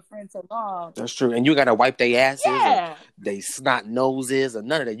done that with friends so long. That's true. And you got to wipe their asses or they snot noses or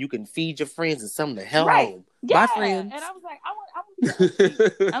none of that. You can feed your friends and send them the hell home. Yeah. Bye, friends. And I was like,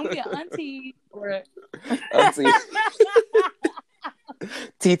 I'm going to be an auntie or auntie.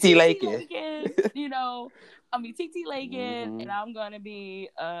 TT Lakin. TT Lakin, and I'm going to be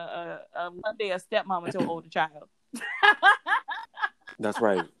one day a stepmama to an older child. That's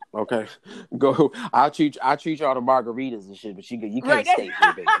right. Okay, go. I'll treat y'all to margaritas and shit, but you can't stay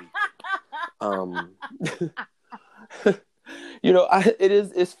here, baby.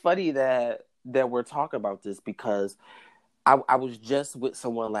 It's funny that we're talking about this because I was just with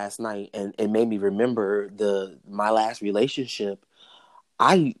someone last night and it made me remember my last relationship.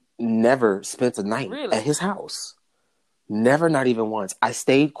 I never spent a night at his house. Never, not even once. I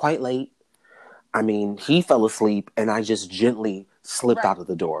stayed quite late. I mean, he fell asleep and I just gently slipped out of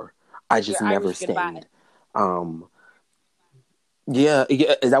the door. I just never stayed. Goodbye.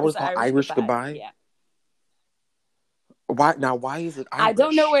 Is that what it's called? Irish goodbye? Yeah. Why is it Irish? I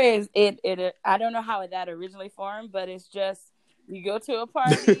don't know where I don't know how that originally formed, but it's just you go to a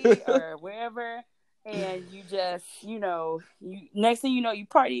party or wherever and you just, next thing you know, you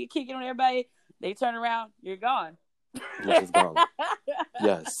party, you kick it on everybody, they turn around, you're gone. You're just gone.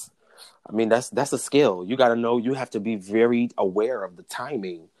 Yes. I mean, that's a skill. You got to know, you have to be very aware of the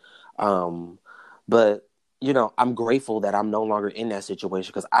timing. But, I'm grateful that I'm no longer in that situation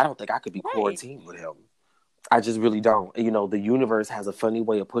because I don't think I could be quarantined with him. I just really don't. The universe has a funny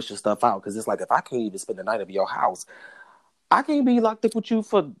way of pushing stuff out because it's like, if I can't even spend the night at your house, I can't be locked up with you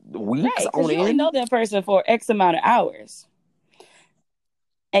for weeks on end. You only know that person for X amount of hours.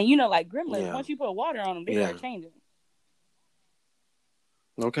 And like gremlins, once you put water on them, they start changing.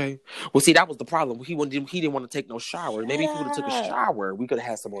 Okay. Well, see, that was the problem. He didn't want to take no shower. Maybe if he would have took a shower, we could have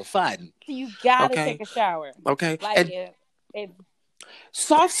had some more fun. You gotta take a shower. Okay. Like if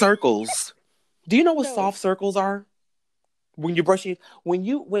soft circles. Do you know what soft circles are? When you're brushing,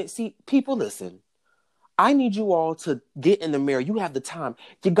 see, people, listen. I need you all to get in the mirror. You have the time.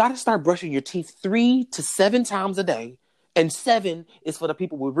 You got to start brushing your teeth 3 to 7 times a day. And 7 is for the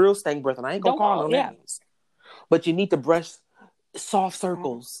people with real stank breath. And I ain't going to call no names. But you need to brush soft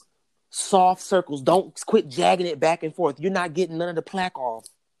circles. Soft circles. Don't quit jagging it back and forth. You're not getting none of the plaque off.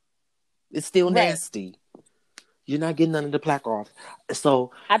 It's still nasty. You're not getting none of the plaque off.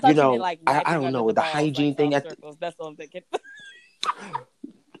 So, I thought you meant I don't know, the hygiene thing. That's what I'm thinking.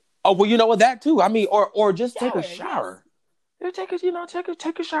 Oh, well, you know what, that too. I mean, or just take a shower. Yes. Take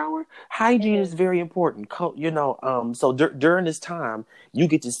a shower. Hygiene is very important. So during this time, you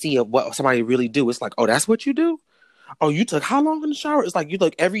get to see what somebody really do. It's like, oh, that's what you do? Oh, you took how long in the shower? It's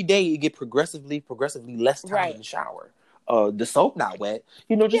like every day you get progressively less time in the shower. The soap not wet.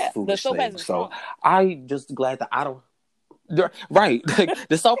 Just foolish things. So I just glad that I don't. Right.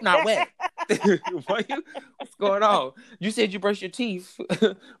 The soap not wet. What's going on? You said you brush your teeth,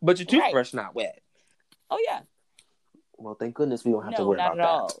 but your toothbrush not wet. Oh yeah. Well, thank goodness we don't have to worry about that. No,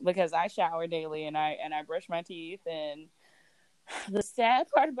 not at all. Because I shower daily and I brush my teeth. And the sad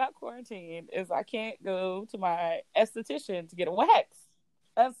part about quarantine is I can't go to my esthetician to get a wax.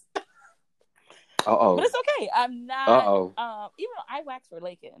 That's. But it's okay. I'm not. Even though I wax for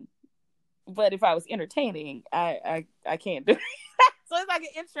Lakin. But if I was entertaining, I can't do it. So it's like an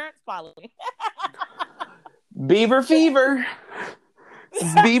insurance policy. Beaver fever.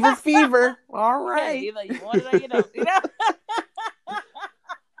 Beaver fever. All right. Either you want it or you don't.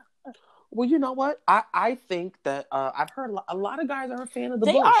 Well, you know what? I think that I've heard a lot of guys are a fan of the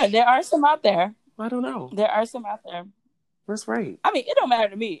bush. There are some out there. I don't know. There are some out there. That's right. I mean, it don't matter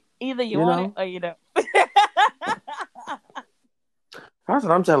to me. Either you want it or you don't. That's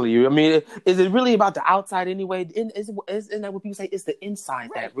what I'm telling you. I mean, is it really about the outside anyway? Isn't that what people say? It's the inside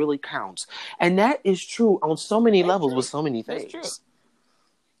that really counts. And that is true on so many levels with so many things. That's true.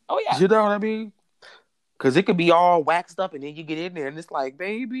 Oh, yeah. You know what I mean? Because it could be all waxed up and then you get in there and it's like,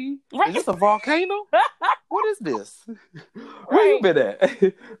 baby, is this a volcano? What is this? Where you been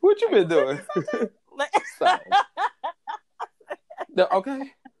at? What you been doing?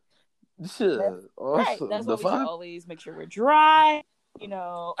 Okay. Sure. Right. That's why we should always make sure we're dry.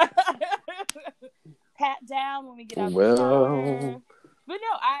 Pat down when we get out the shower. But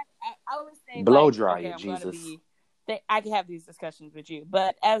no, I always say blow dry, Jesus. I can have these discussions with you,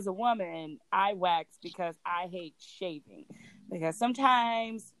 but as a woman, I wax because I hate shaving. Because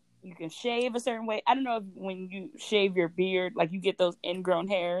sometimes you can shave a certain way. I don't know if when you shave your beard, like you get those ingrown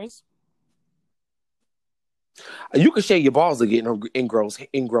hairs. You can shave your balls to get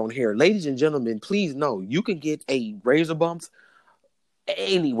ingrown hair. Ladies and gentlemen, please know you can get a razor bumps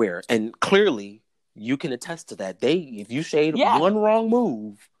anywhere, and clearly you can attest to that. If you shade Yeah. one wrong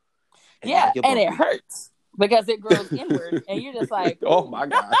move, and Yeah, now you're and it bumpy. hurts because it grows inward, and you're just like, oh my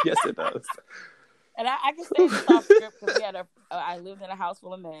God, yes it does. And I can say this off script because I lived in a house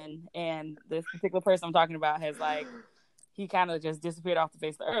full of men, and this particular person I'm talking about has he kind of just disappeared off the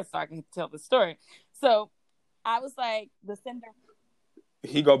face of the earth, so I can tell the story. So I was like, the sender.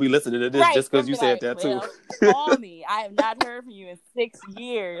 He gonna be listening to this just because you said that too. Call me. I have not heard from you in 6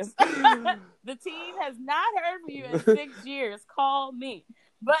 years. The team has not heard from you in 6 years. Call me.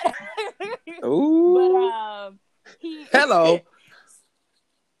 But hello.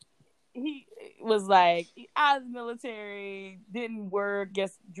 He was like out of the military, didn't work,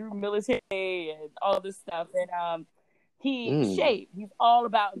 guess drew military and all this stuff, and he shaved. He's all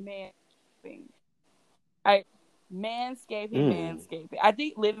about manscaping. Manscaping. I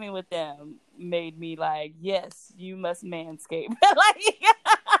think living with them made me like, yes, you must manscape.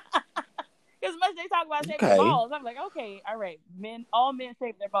 As much as they talk about shaving their balls, I'm like, okay, all right, all men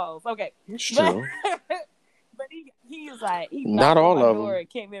shave their balls, okay. It's true. But he was like, he not all of them. and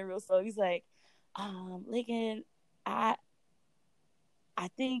came in real slow. He's like, Lincoln, I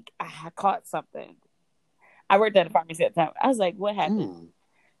think I caught something. I worked at a pharmacy at the time. I was like, what happened?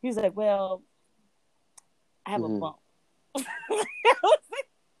 He was like, well, I have a bump.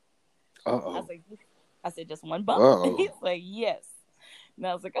 I said, just one bump? He's like, yes. And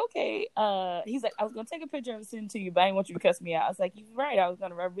I was like, okay. He's like, I was going to take a picture and send it to you, but I didn't want you to cuss me out. I was like, you're right. I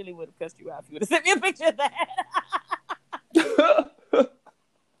really would have cussed you out if you would have sent me a picture of that.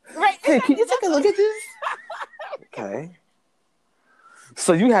 Right. Hey, can you take a look at this? Okay.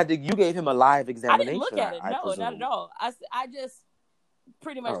 So you gave him a live examination. I didn't look at it. No, not at all. I just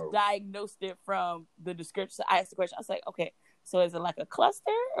pretty much diagnosed it from the description. So I asked the question. I was like, okay, so is it like a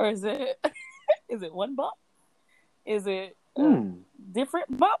cluster or is it one bump? Is it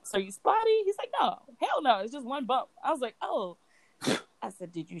different bumps? Are you spotty? He's like, no, hell no, it's just one bump. I was like, oh. I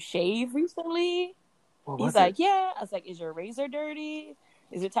said, did you shave recently? He's like, yeah. I was like, is your razor dirty?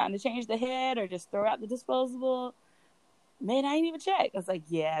 Is it time to change the head or just throw out the disposable? Man, I ain't even checked. I was like,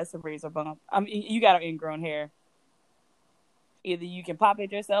 yeah, it's a razor bump. I mean, you got an ingrown hair. Either you can pop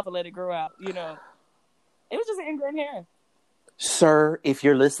it yourself or let it grow out. It was just an ingrown hair. Sir, if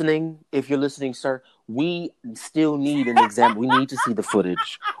you're listening, sir, we still need an example. We need to see the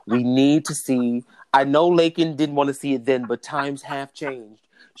footage. We need to see. I know Lakin didn't want to see it then, but times have changed.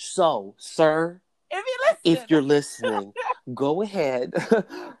 So, sir, if you're listening, go ahead.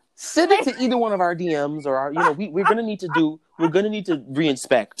 Send it to either one of our DMs or we're gonna need to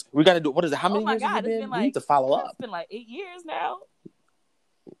re-inspect. We gotta do, what is it? How many years has it been? We need to follow up. It's been like 8 years now.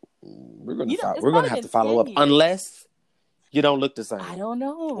 We're gonna have to follow up unless you don't look the same. I don't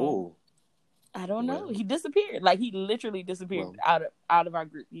know. Ooh. I don't know. He disappeared. Like he literally disappeared out of our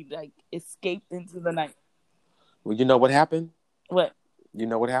group. He escaped into the night. Well, you know what happened? What? You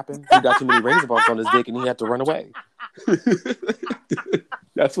know what happened? He got too many razor bumps on his dick and he had to run away.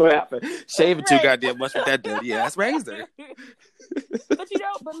 That's what happened. Shaving too goddamn much with that dude. Yeah, that's razor. But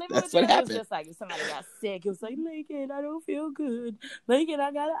living with him was just like if somebody got sick, it was like, Lincoln, I don't feel good. Lincoln,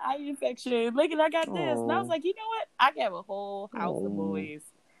 I got an eye infection. Lincoln, I got this. And I was like, you know what? I can have a whole house of boys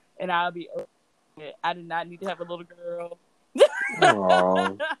and I'll be okay. I do not need to have a little girl.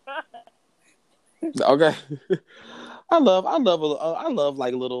 Okay. I love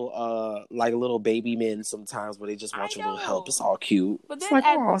like little baby men sometimes where they just want your little help. It's all cute. But then it's like,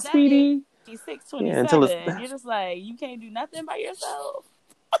 oh, sweetie. 26, 27, you're just like, you can't do nothing by yourself.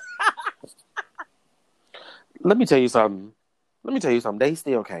 Let me tell you something. They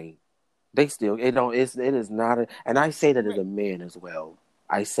still can't. It is not and I say that as a man as well.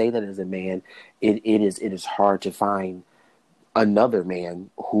 I say that as a man, it is hard to find another man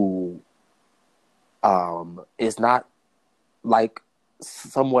who is not like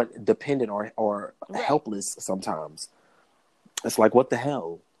somewhat dependent or helpless sometimes. It's like, what the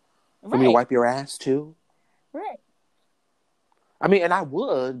hell? For me to wipe your ass too? Right. I mean, and I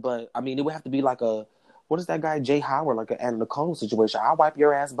would, but I mean, it would have to be like what is that guy, Jay Howard, like an Anna Nicole situation. I'll wipe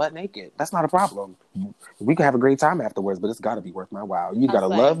your ass butt naked. That's not a problem. We can have a great time afterwards, but it's got to be worth my while. You got to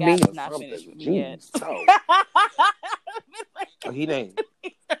love me or something. Jeez. So. He ain't.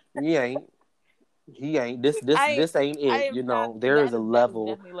 This ain't it. There is a level.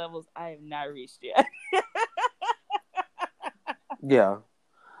 Definitely levels I have not reached yet. Yeah.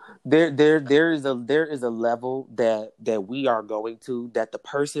 There is a level that we are going to, that the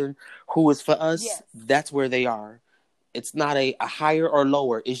person who is for us, that's where they are. It's not a higher or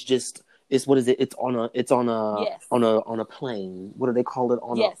lower. It's just It's what is it? It's on Yes. on a plane. What do they call it?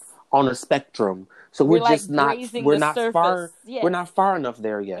 Yes. On a spectrum. So We're we're like just grazing we're the not surface. far Yes. we're not far enough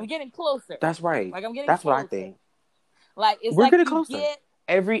there yet. I'm getting closer. That's right. Like I'm getting That's closer. what I think. Like it's We're like getting you closer. get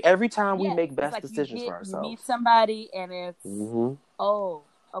Every time we make it's best like decisions for you meet ourselves. somebody and it's Mm-hmm. oh,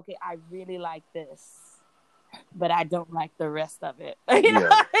 okay, I really like this, but I don't like the rest of it.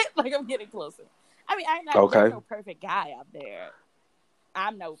 Yeah. Like I'm getting closer. I mean, there's no perfect guy out there.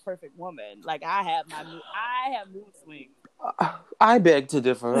 I'm no perfect woman. Like I have mood swings. I beg to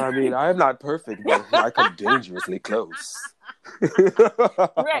differ. I mean, I am not perfect, but I come dangerously close.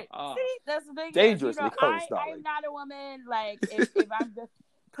 Right. See, that's the thing. Dangerously close, darling. I'm not a woman. Like if I'm just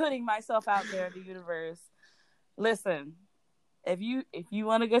putting myself out there in the universe, listen. If you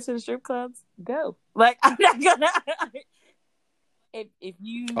want to go to the strip clubs, go. Like I'm not gonna. if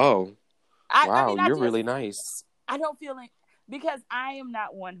you. Oh. Wow, I mean, you're really nice. I don't feel like because I am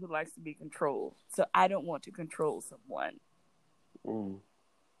not one who likes to be controlled, so I don't want to control someone.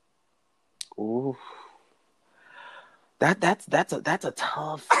 Ooh. That's a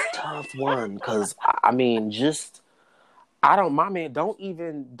tough one because I mean you're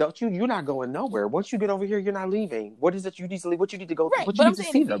not going nowhere. Once you get over here, you're not leaving. What is it you need to leave? What you need to go? Right, what but you I'm need to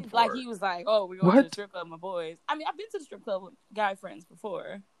saying see if them for? like he was like, oh, we're going to the strip club, my boys. I mean, I've been to the strip club with guy friends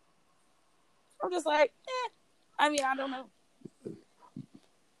before. I'm just like, I mean, I don't know.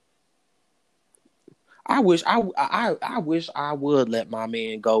 I wish I would let my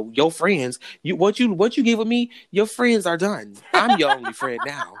man go. Your friends, what you give with me, your friends are done. I'm your only friend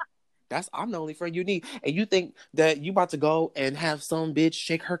now. I'm the only friend you need. And you think that you about to go and have some bitch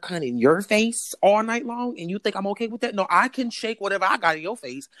shake her cunt in your face all night long, and you think I'm okay with that? No, I can shake whatever I got in your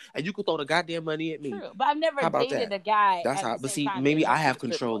face, and you can throw the goddamn money at me. True, but I've never dated a guy. That's at how. the But same see, time maybe I have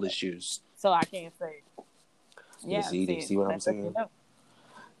control issues, so I can't say. Yeah, see what I'm saying? You know.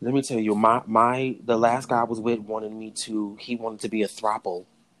 Let me tell you, the last guy I was with he wanted to be a throuple.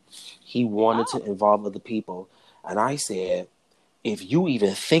 He wanted to involve other people. And I said, if you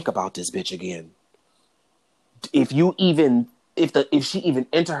even think about this bitch again, if she even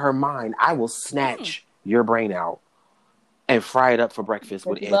enter her mind, I will snatch your brain out and fry it up for breakfast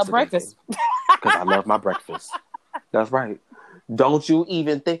with eggs and bacon. Because I love my breakfast. That's right. Don't you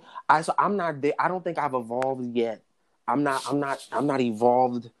even think I'm not there. I don't think I've evolved yet. I'm not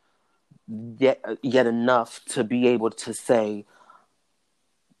evolved yet enough to be able to say,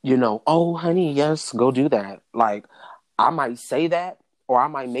 oh honey, yes, go do that. Like I might say that, or I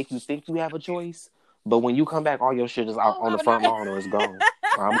might make you think you have a choice, but when you come back, all your shit is out on the front lawn or it's gone,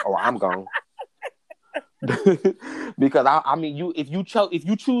 or I'm gone. Because I mean, if you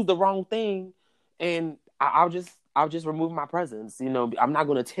choose the wrong thing, and I'll just remove my presence. I'm not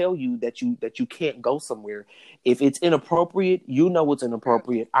going to tell you that you can't go somewhere. If it's inappropriate, it's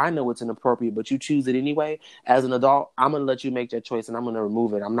inappropriate. I know it's inappropriate, but you choose it anyway. As an adult, I'm going to let you make that choice, and I'm going to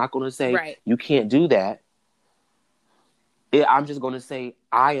remove it. I'm not going to say you can't do that. I'm just going to say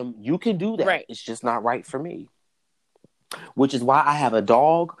you can do that. Right. It's just not right for me. Which is why I have a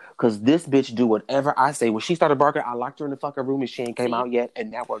dog, because this bitch do whatever I say. When she started barking, I locked her in the fucking room and she ain't came out yet,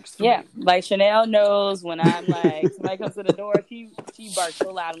 and that works for me. Like Chanel knows when I'm like, somebody comes to the door, she barks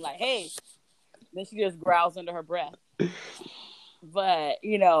so loud, I'm like, hey. Then she just growls under her breath. But,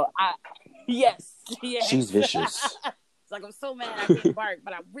 yes. She's vicious. It's like, I'm so mad I can't bark,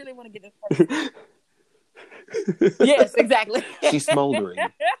 but I really want to get this person. Yes, exactly. She's smoldering.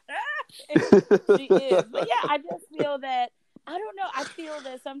 She is. But yeah, I just feel that, I don't know, I feel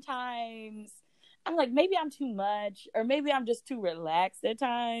that sometimes I'm like, maybe I'm too much, or maybe I'm just too relaxed at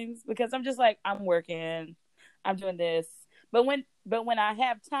times, because I'm just like, I'm working, I'm doing this. But when I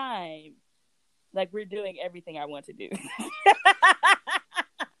have time, like, we're doing everything I want to do.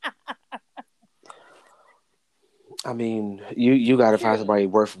 I mean, you got to find somebody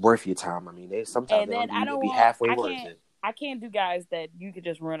worth your time. I mean, sometimes they don't be halfway worth it. I can't do guys that you could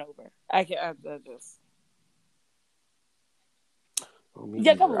just run over. I just. I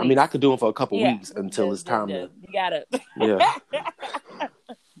mean, I could do them for a couple weeks until it's time to. You gotta. Yeah.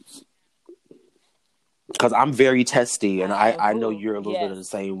 Because I'm very testy, and I know you're a little bit of the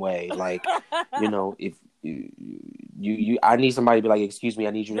same way. Like, if you I need somebody to be like, excuse me,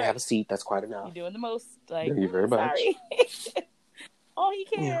 I need you to have a seat. That's quite enough. You're doing the most. Like, thank you very much. Oh, he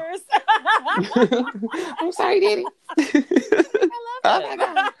cares. Yeah. I'm sorry, Daddy. I love it. Oh my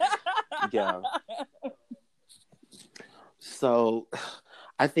God. Yeah. So,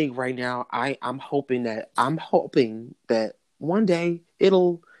 I think right now I'm hoping that one day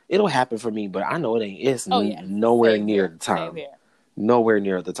it'll happen for me, but I know it ain't. It's nowhere near the time. Nowhere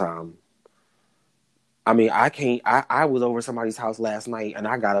near the time. I mean, I can't. I was over somebody's house last night, and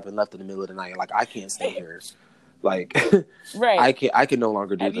I got up and left in the middle of the night. Like, I can't stay here. Like, Right. I can no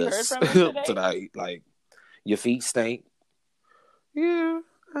longer do Have you heard this from him today? tonight. Like, your feet stink. Yeah,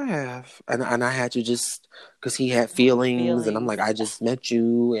 I have, and I had to just because he had feelings, and I'm like, I just met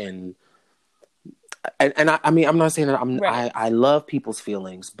you, and I mean, I'm not saying that I love people's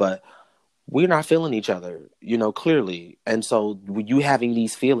feelings, but we're not feeling each other, clearly. And so you having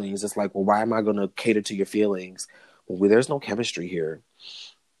these feelings, it's like, well, why am I going to cater to your feelings? Well, there's no chemistry here.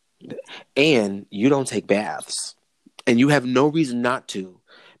 And you don't take baths. And you have no reason not to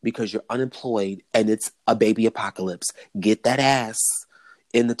because you're unemployed and it's a baby apocalypse. Get that ass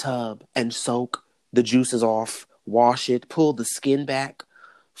in the tub and soak the juices off, wash it, pull the skin back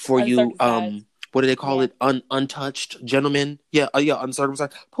for you. What do they call it? Untouched gentlemen. Yeah,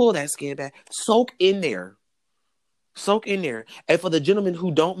 uncircumcised. Pull that skin back. Soak in there. And for the gentlemen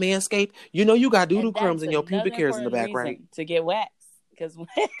who don't manscape, you got doodle crumbs in your pubic hairs in the back, right? To get waxed. Because the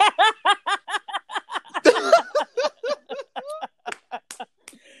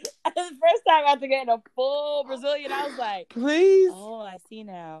first time after getting a full Brazilian, I was like, please. Oh, I see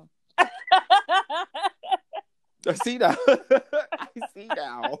now. I see now. I see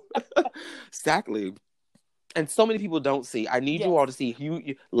now. Exactly. And so many people don't see. I need you all to see.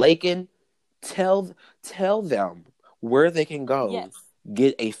 You Lakin, tell them where they can go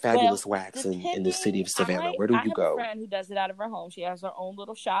get a fabulous wax in the city of Savannah. Where do you go? I have a friend who does it out of her home. She has her own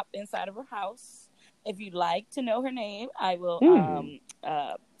little shop inside of her house. If you'd like to know her name, I will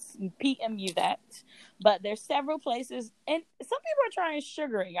PM you that. But there's several places, and some people are trying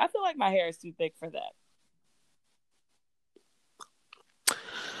sugaring. I feel like my hair is too thick for that.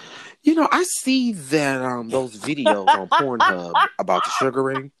 I see that those videos on Pornhub about the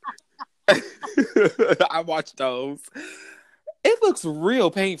sugaring. I watch those. It looks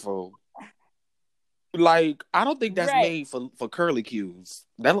real painful. Like, I don't think that's made for curly cues.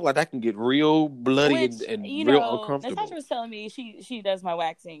 That look like that can get real bloody and real uncomfortable. Natasha was telling me she does my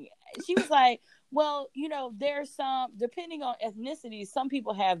waxing. She was like, well, there's some, depending on ethnicity, some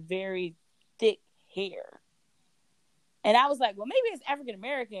people have very thick hair. And I was like, well, maybe it's African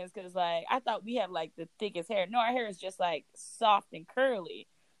Americans because, like, I thought we have, like, the thickest hair. No, our hair is just, like, soft and curly.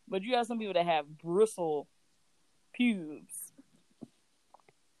 But you have some people that have bristle pubes.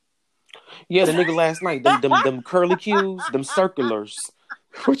 Yeah, the nigga last night, them curly cues, them circulars.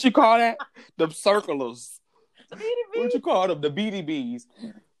 What you call that? Them circulars. What you call them? The BDBs.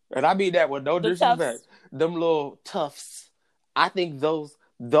 And I mean that with no disrespect. Them little tufts. I think those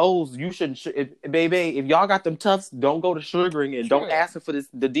you shouldn't. Baby, if y'all got them tufts, don't go to sugaring and don't ask her for the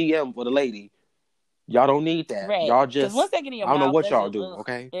DM for the lady. Y'all don't need that. Right. Y'all just. Once they get in your I don't know mouth, what y'all do.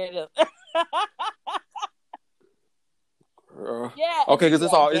 Okay. Yeah. Okay, because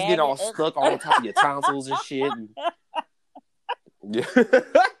it's getting all stuck on top of your tonsils and shit. Yeah.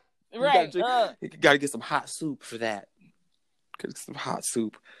 Right. You gotta get some hot soup for that. Get some hot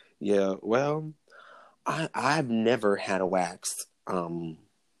soup. Yeah. Well, I've never had a wax in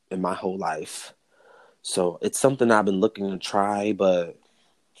my whole life, so it's something I've been looking to try, but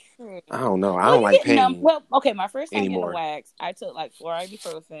I don't know. I don't like pain. My first time getting a wax, I took like 4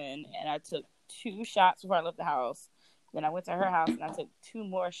 ibuprofen, and I took 2 shots before I left the house. Then I went to her house and I took 2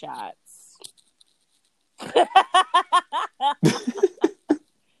 more shots.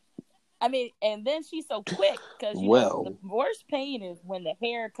 I mean, and then she's so quick because the worst pain is when the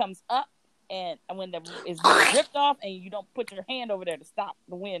hair comes up and when it's ripped off and you don't put your hand over there to stop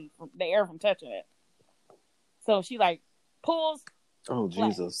the air from touching it. So she like pulls. Oh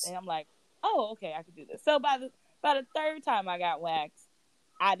Jesus! And I'm like, oh, okay, I can do this. So by the 3rd time I got waxed,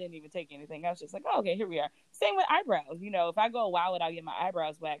 I didn't even take anything. I was just like, oh, okay, here we are. Same with eyebrows. If I go a while without getting my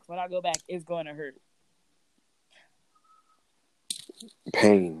eyebrows waxed, when I go back, it's going to hurt.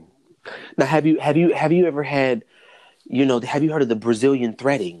 Pain. Now, have you ever had, have you heard of the Brazilian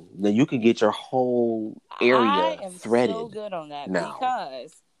threading? Now you can get your whole area threaded. I am so good on that now.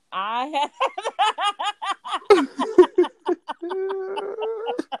 Because I have.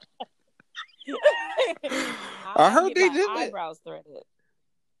 I heard they did eyebrows threaded,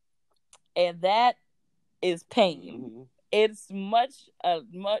 and that is pain. Mm-hmm. It's a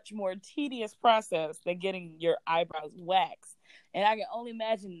much more tedious process than getting your eyebrows waxed, and I can only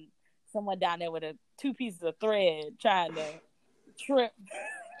imagine someone down there with 2 pieces of thread trying to trip.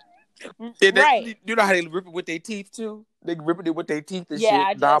 Right. You know how they rip it with their teeth too? They rip it with their teeth and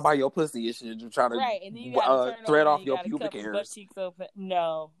shit down by your pussy and shit. You're trying to and then you gotta thread off your pubic hairs. Butt cheeks open.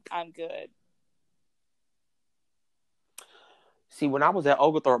 No, I'm good. See, when I was at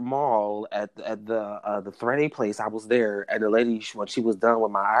Oglethorpe Mall at the Thread A place, I was there, and the lady, when she was done with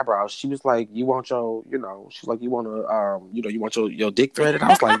my eyebrows, she was like, "You want your, she's like, you want to, you want your dick threaded?" I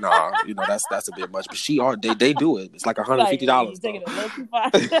was like, "Nah, that's a bit much." But they do it. It's like $150. You taking it a little too far.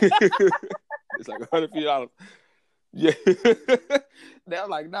 It's like $150. Yeah. They're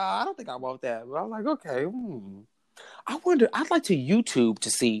like, "Nah, I don't think I want that." But I'm like, "Okay." I wonder. I'd like to YouTube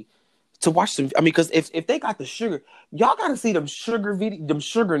to watch some. I mean, because if they got the sugar, y'all got to see them sugaring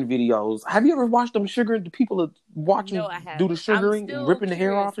videos. Have you ever watched them sugaring? The people are watching No, I haven't. Do the sugaring and ripping the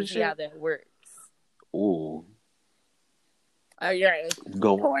hair off and shit. How that works? Ooh. You're right.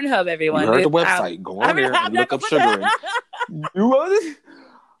 Go Pornhub, everyone. You heard the website. Go on there and look up sugaring. You want it?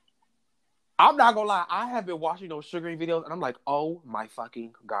 I'm not gonna lie. I have been watching those sugaring videos, and I'm like, oh my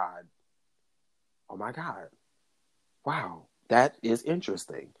fucking god. Oh my god. Wow, that is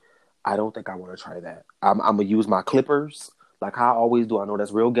interesting. I don't think I want to try that. I'm gonna use my clippers like how I always do. I know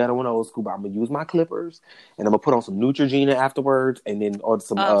that's real ghetto and old school, but I'm gonna use my clippers and I'm gonna put on some Neutrogena afterwards, and then or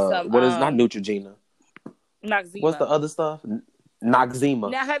some what is not Neutrogena? Noxzema. What's the other stuff?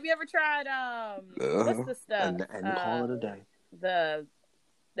 Noxzema. Now, have you ever tried what's the stuff? And call it a day.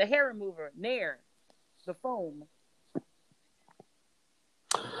 The hair remover, Nair, the foam.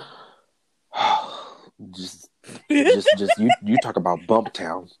 just you talk about bump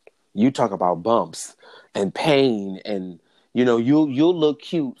town. You talk about bumps and pain, and you'll look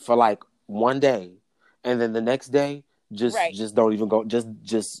cute for like one day, and then the next day just don't even go.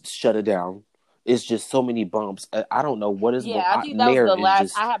 Just shut it down. It's just so many bumps. I don't know what is. Yeah, I think that was the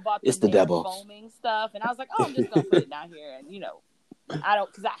last. I had bought the Nair foaming stuff, and I was like, oh, I'm just gonna put it down here, and I don't,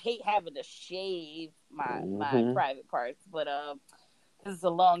 because I hate having to shave my private parts, but this is a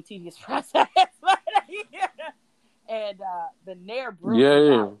long, tedious process. And the Nair broke me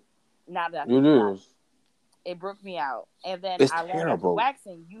out. Now that it broke me out, and then I learned after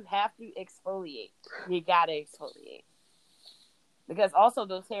waxing, you have to exfoliate. You gotta exfoliate because also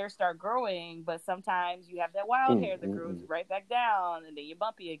those hairs start growing, but sometimes you have that wild hair that grows right back down, and then you're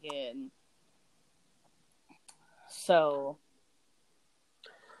bumpy again. So.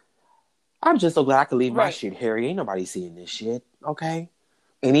 I'm just so glad I can leave my shit hairy. Ain't nobody seeing this shit, okay?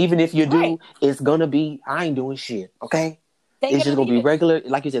 And even if you do, it's gonna be, I ain't doing shit, okay? It's just gonna be regular.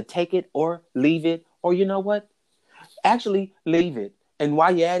 Like you said, take it or leave it. Or you know what? Actually, leave it. And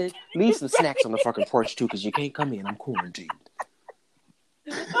while you're at it, leave some snacks on the fucking porch too, because you can't come in. I'm quarantined.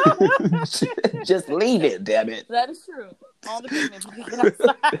 Just leave it, damn it. That is true. All the pigments you can get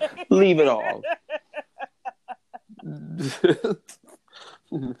outside. Leave it all.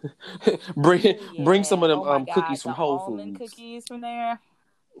 Bring some of them cookies from Whole Foods. Almond cookies from there.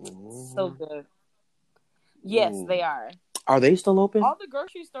 So good. Yes, they are. Are they still open? All the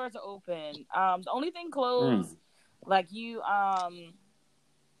grocery stores are open. The only thing closed, like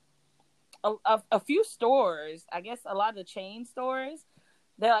a few stores, I guess a lot of the chain stores,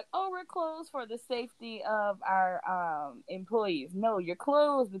 they're like, oh, we're closed for the safety of our employees. No, you're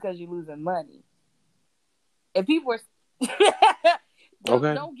closed because you're losing money. If people are...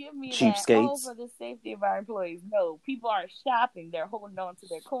 Don't give me that, for the safety of our employees. No, people aren't shopping. They're holding on to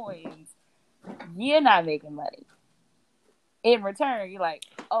their coins. You're not making money. In return, you're like,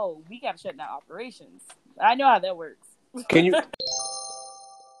 oh, we got to shut down operations. I know how that works. Can you...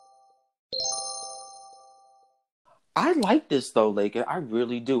 I like this, though, Lake. I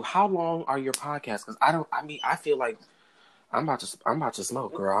really do. How long are your podcasts? Because I feel like I'm about to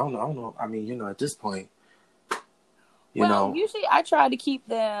smoke, girl. I don't know. I mean, at this point... Usually I try to keep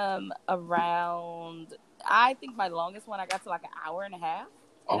them around. I think my longest one I got to like an hour and a half.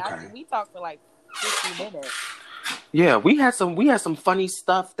 And we talked for like 50 minutes. Yeah, we had some funny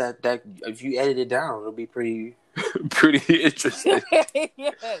stuff that if you edit it down, it'll be pretty interesting.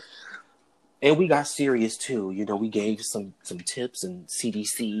 Yes. And we got serious too. We gave some tips and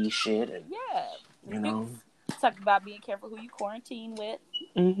CDC shit, and talked about being careful who you quarantine with.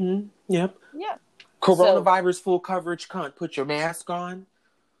 Mm-hmm. Yep. Yeah. Coronavirus full coverage, cunt. Put your mask on.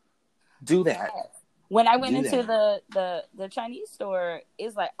 Do that. Yes. When I went into the Chinese store,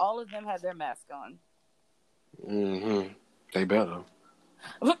 it's like all of them had their mask on. Mm-hmm. They better.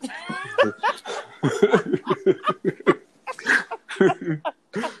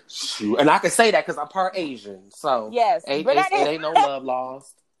 Shoot. And I can say that because I'm part Asian. So yes, it ain't no love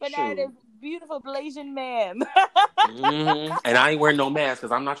lost. But that is beautiful Blasian man. Mm-hmm. And I ain't wearing no mask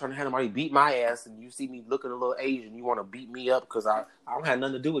because I'm not trying to have nobody beat my ass. And you see me looking a little Asian, you want to beat me up because I don't have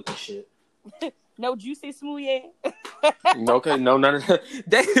nothing to do with this shit. No juicy smoothie. Okay, no, none of that.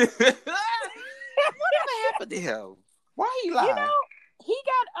 Whatever happened to him? Why he lied? He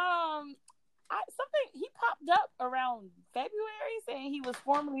got something he popped up around February saying he was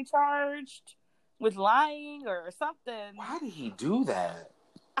formally charged with lying or something. Why did he do that?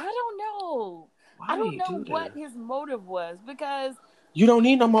 I don't know. I don't know what his motive was, because you don't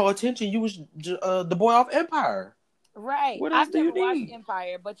need no more attention. You was the boy off Empire. Right. I've never watched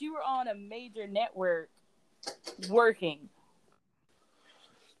Empire, but you were on a major network working.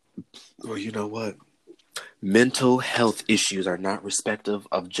 Well, you know what? Mental health issues are not respective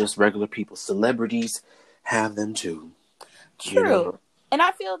of just regular people. Celebrities have them too. True. You know? And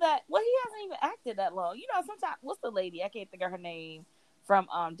I feel that, well, he hasn't even acted that long. You know, sometimes, what's the lady? I can't think of her name. From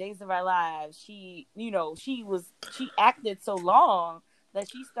Days of Our Lives. She acted so long that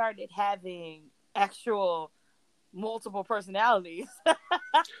she started having actual multiple personalities.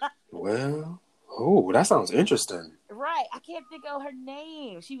 Well, that sounds interesting. Right. I can't think of her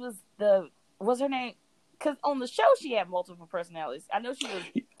name. She was what's her name? Because on the show she had multiple personalities. I know she was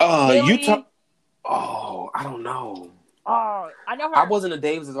I don't know. Oh, I know her. I wasn't a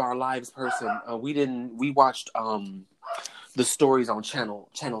Days of Our Lives person. We watched the stories on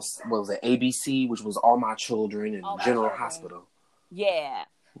channels, what was it, ABC, which was All My Children and General Hospital. Yeah.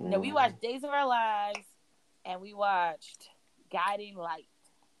 No, we watched Days of Our Lives, and we watched Guiding Light.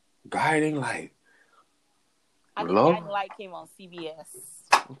 Guiding Light. I think Guiding Light came on CBS.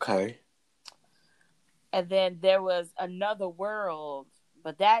 Okay. And then there was Another World,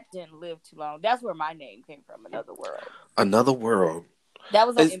 but that didn't live too long. That's where my name came from, Another World. Another World. That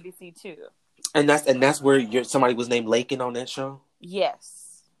was on NBC too. And that's where somebody was named Lakin on that show?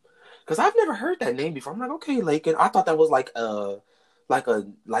 Yes. Because I've never heard that name before. I'm like, okay, Lakin. I thought that was like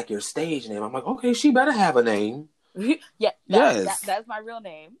your stage name. I'm like, okay, she better have a name. Yeah. That's my real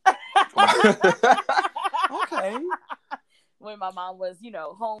name. Okay. When my mom was,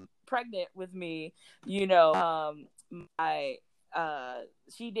 home pregnant with me, she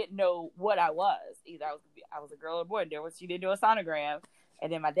didn't know what I was. Either I was a girl or boy. She didn't do a sonogram.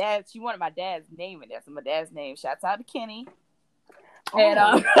 And then she wanted my dad's name in there. So my dad's name, shouts out to Kenny. Oh. And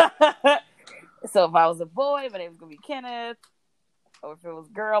so if I was a boy, my name was going to be Kenneth. Or if it was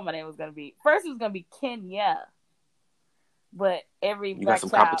a girl, my name was going to be Kenya. But every you got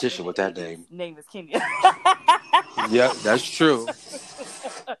some competition with that name. Name is Kenya. Yeah, that's true.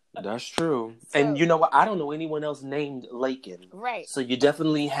 That's true. So, and you know what? I don't know anyone else named Lakin. Right. So you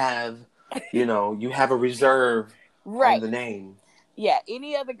definitely have, you have a reserve on the name. Yeah,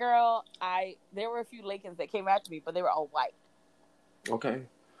 any other girl, there were a few Lakins that came after me, but they were all white. Okay.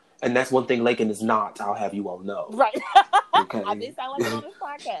 And that's one thing Lakin is not, I'll have you all know. Right. Okay. I did sound like it on this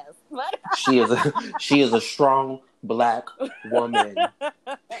podcast. But she is a strong Black woman,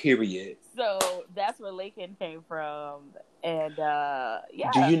 period. So that's where Lakin came from. And yeah.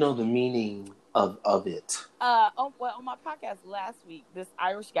 Do you know the meaning of it? On my podcast last week, this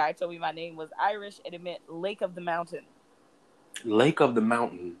Irish guy told me my name was Irish and it meant Lake of the Mountain. Lake of the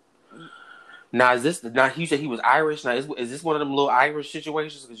Mountain. Now, he said he was Irish. Now, is this one of them little Irish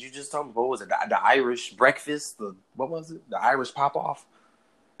situations? Because you just told me, what was it? The Irish breakfast? What was it? The Irish pop-off?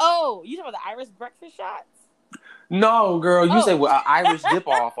 Oh, you talking about the Irish breakfast shots? No, girl. You said Irish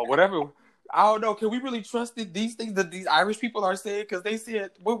dip-off or whatever. I don't know. Can we really trust these things that these Irish people are saying? Because they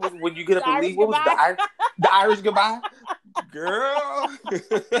said, what was when you get up and leave? What was the Irish goodbye? Girl.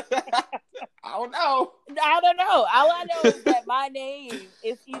 I don't know. All I know is that my name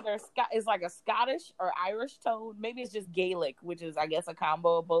is either is like a Scottish or Irish tone. Maybe it's just Gaelic, which is, I guess, a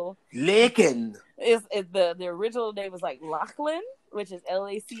combo of both. Lakin. The original name was like Lachlan, which is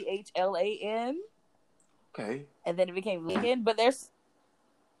Lachlan. Okay. And then it became Lakin, but there's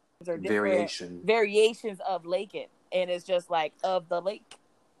variations of Lakin, and it's just like of the lake.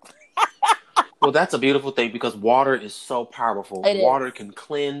 Well, that's a beautiful thing because water is so powerful. Water can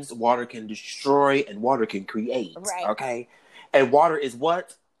cleanse, water can destroy, and water can create. Right. Okay? And water is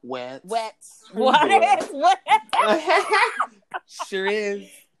what? Wet. Water is wet. Sure is.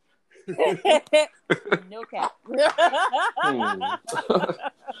 No cap.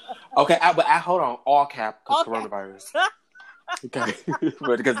 Okay, but hold on. All cap because coronavirus. Okay.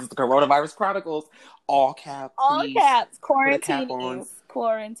 Because it's the Coronavirus Chronicles. All cap. All caps. Quarantinis.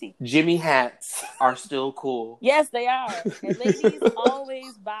 Quarantine. Jimmy hats are still cool. Yes, they are. And ladies,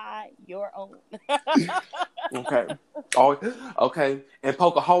 always buy your own. Okay. Okay. And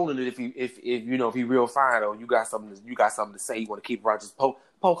poke a hole in it if you're real fine or you got something to say, you want to keep around, just poke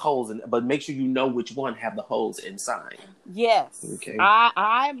holes in it, but make sure you know which one have the holes inside. Yes. Okay.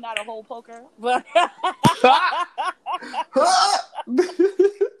 I'm not a hole poker, but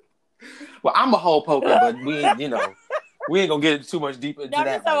well, I'm a hole poker, but we ain't gonna get too much deeper into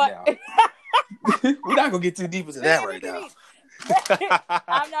that right now. We're not gonna get too deep into that right now.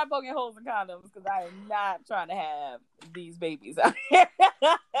 I'm not poking holes in condoms because I am not trying to have these babies out here.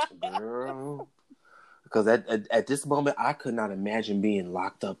 Girl. Because at this moment, I could not imagine being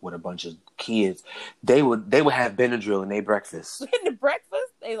locked up with a bunch of kids. They would have Benadryl in their breakfast. In the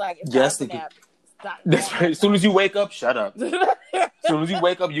breakfast, they like it's yes, time to nap. That's right. As soon as you wake up, shut up. As soon as you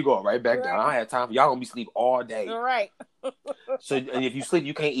wake up, you go right back down. I don't have time for y'all. Gonna be sleep all day. Right. So, and if you sleep,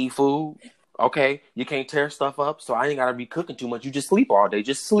 you can't eat food. Okay, you can't tear stuff up. So I ain't gotta be cooking too much. You just sleep all day.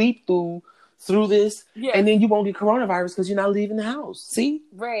 Just sleep through this, and then you won't get coronavirus because you're not leaving the house. See,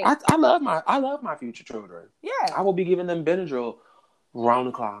 right? I love my future children. Yeah, I will be giving them Benadryl round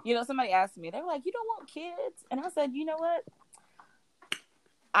the clock. You know, somebody asked me, they were like, "You don't want kids?" And I said, "You know what?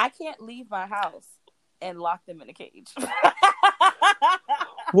 I can't leave my house and lock them in a cage."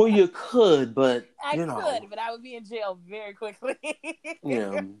 Well, you could, but I could, but I would be in jail very quickly.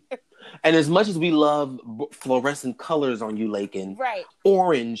 Yeah. And as much as we love fluorescent colors on you, Lakin, right?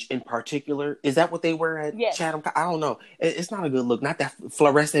 Orange in particular, is that what they wear at Chatham? I don't know. It's not a good look. Not that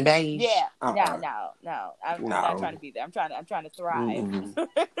fluorescent beige. Yeah. No. I'm not trying to be there. I'm trying to thrive.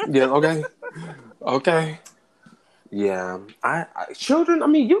 Mm-hmm. Yeah. Okay. Okay. Yeah. I children. I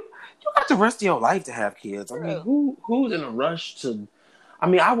mean, you got the rest of your life to have kids. True. I mean, who's in a rush to? I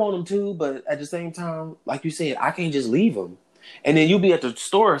mean, I want them too, but at the same time, like you said, I can't just leave them. And then you'll be at the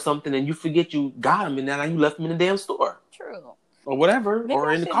store or something, and you forget you got them, and now you left them in the damn store. True. Or whatever, maybe or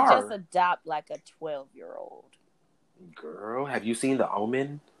I in the car. Just adopt like a 12-year-old. Girl, have you seen The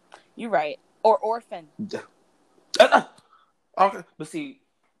Omen? You're right. Or Orphan. Okay, but see,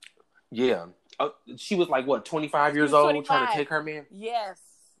 yeah, she was like what, 25 years old, 25. Trying to take her man. Yes.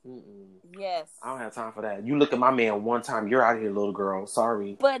 Mm-mm. Yes. I don't have time for that. You look at my man one time, you're out of here, little girl.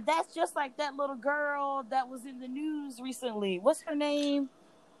 Sorry. But that's just like that little girl that was in the news recently. What's her name?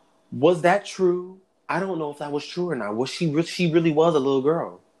 Was that true? I don't know if that was true or not. Was she really was a little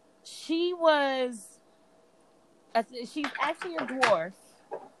girl? She was. She's actually a dwarf,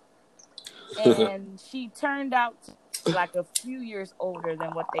 and she turned out like a few years older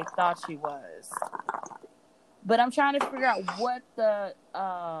than what they thought she was. But I'm trying to figure out what the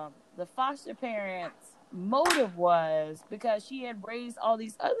foster parents' motive was, because she had raised all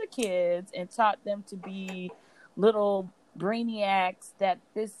these other kids and taught them to be little brainiacs that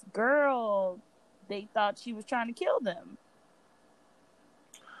this girl, they thought she was trying to kill them.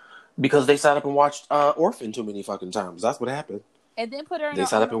 Because they sat up and watched Orphan too many fucking times. That's what happened. And then put her in her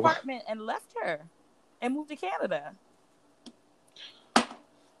own apartment and left her and moved to Canada.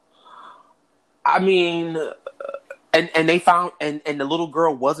 I mean, and they found, and the little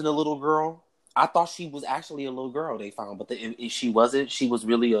girl wasn't a little girl. I thought she was actually a little girl. They found, but she wasn't. She was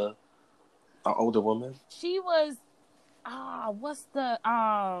really a older woman. She was. What's the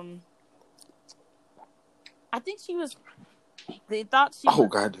I think she was. They thought she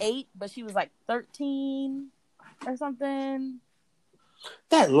was 8, but she was like 13 or something.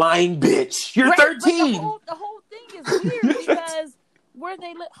 That lying bitch! You're 13. The whole thing is weird because. Where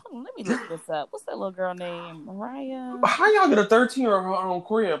they hold on, let me look this up. What's that little girl name? Mariah? How y'all get a 13-year-old her own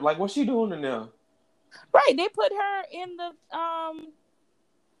crib? Like, what's she doing in there? Right, they put her in the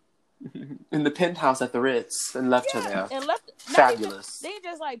in the penthouse at the Ritz and left her there. And left fabulous. They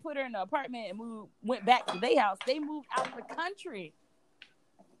just like put her in the apartment and went back to their house. They moved out of the country.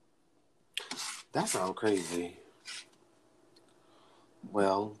 That sounds crazy.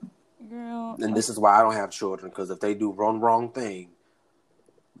 Well, girl, and this is why I don't have children, because if they do wrong thing,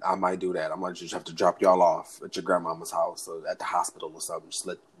 I might do that. I might just have to drop y'all off at your grandmama's house or at the hospital or something. Just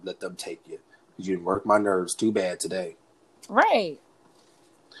let them take you. You didn't work my nerves too bad today. Right.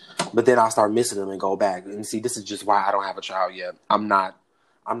 But then I'll start missing them and go back. And see, this is just why I don't have a child yet. I'm not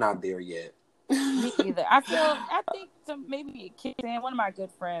there yet. Me either. I think maybe a kid. One of my good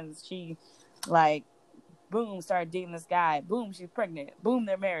friends, she like, boom, started dating this guy. Boom, she's pregnant. Boom,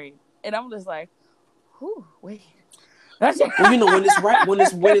 they're married. And I'm just like, whew, wait. Well, you know, when it's right, when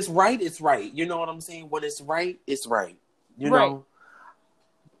it's right, it's right. You know what I'm saying? When it's right, it's right. You know?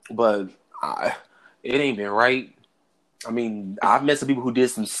 But it ain't been right. I mean, I've met some people who did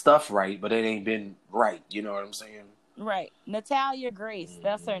some stuff right, but it ain't been right. You know what I'm saying? Right. Natalia Grace.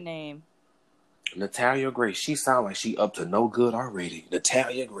 That's her name. Natalia Grace. She sounds like she up to no good already.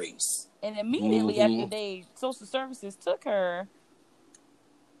 Natalia Grace. And immediately after social services took her,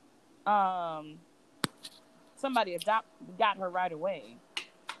 somebody got her right away.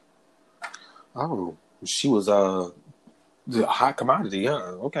 Oh, she was a hot commodity,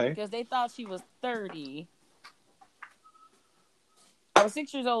 huh? Okay. Because they thought she was 30. I was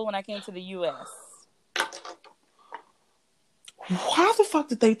 6 years old when I came to the U.S. Why the fuck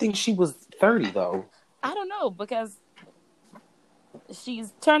did they think she was 30 though? I don't know, because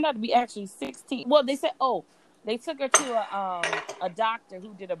she's turned out to be actually 16. Well, they said, they took her to a doctor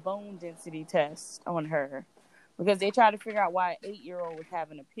who did a bone density test on her because they tried to figure out why an 8-year-old was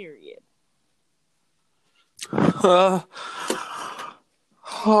having a period.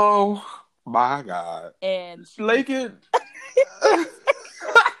 Oh my God! And Lakin,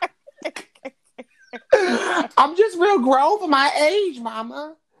 I'm just real grown for my age,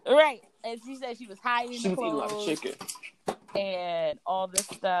 Mama. Right, and she said she was hiding she the was eating a lot of clothes chicken and all this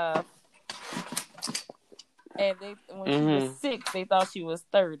stuff. And when she was 6, they thought she was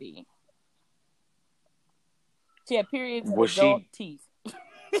 30. She had periods and adult teeth.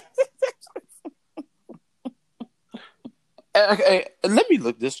 Okay, let me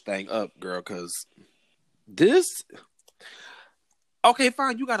look this thing up, girl, because this... Okay,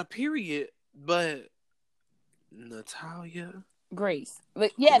 fine, you got a period, but Natalia... Grace.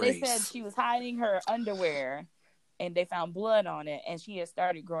 But yeah, Grace. They said she was hiding her underwear, and they found blood on it, and she had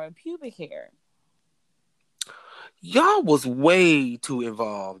started growing pubic hair. Y'all was way too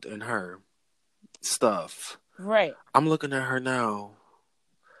involved in her stuff. Right. I'm looking at her now.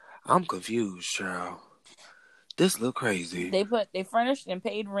 I'm confused, child. This look crazy. They furnished and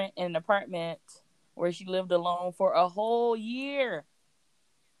paid rent in an apartment where she lived alone for a whole year.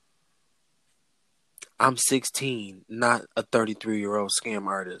 I'm 16, not a 33-year-old scam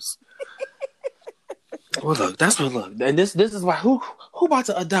artist. Well, look, that's what look. And this is why who about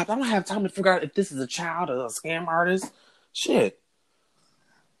to adopt? I don't have time to figure out if this is a child or a scam artist. Shit.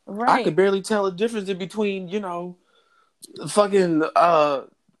 Right. I could barely tell the difference in between, fucking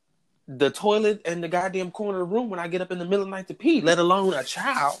the toilet and the goddamn corner of the room when I get up in the middle of the night to pee, let alone a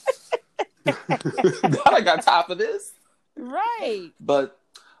child. I got time for this. Right. But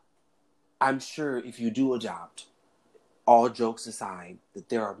I'm sure if you do adopt, all jokes aside, that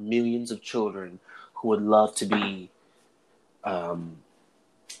there are millions of children who would love to be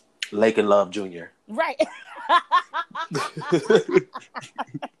Lake and Love Jr. Right.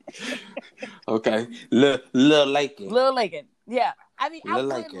 Okay. Lil Lakin. Lil Lakin. Yeah. I mean, Lil I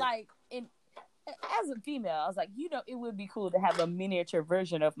Lakin. would as a female, I was like, it would be cool to have a miniature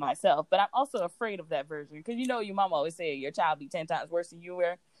version of myself, but I'm also afraid of that version because your mom always say your child be 10 times worse than you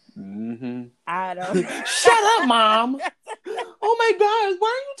were. Mm-hmm. I don't. Shut up, Mom. Oh my God, why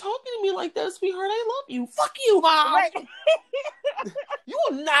are you talking to me like that, sweetheart? I love you. Fuck you, Mom. Right. You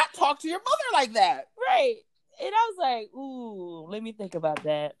will not talk to your mother like that. Right. And I was like, ooh, let me think about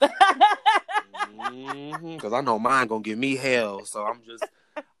that. Because I know mine gonna give me hell, so I'm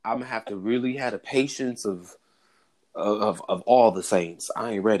gonna have to really have the patience of all the saints.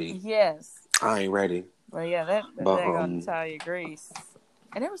 I ain't ready. Yes. I ain't ready. Well, yeah, that gonna tell you, Grace.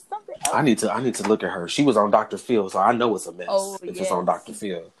 And there was something else. I need to look at her. She was on Dr. Phil, so I know it's a mess. Oh, if it's on Dr.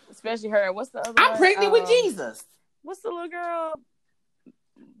 Phil. Especially her. What's the other one? I'm pregnant with Jesus. What's the little girl?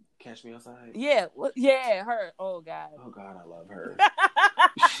 Catch Me Outside? Yeah. Yeah, her. Oh, God. Oh, God, I love her.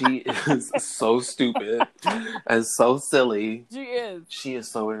 She is so stupid and so silly. She is. She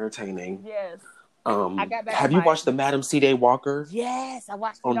is so entertaining. Yes. I got back have you watched the Madam C-Day Walker? Yes, I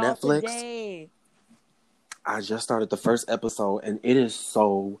watched it on Netflix today. I just started the first episode, and it is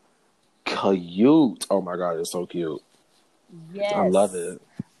so cute. Oh my God, it's so cute. Yes, I love it.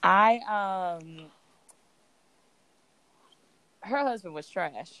 Her husband was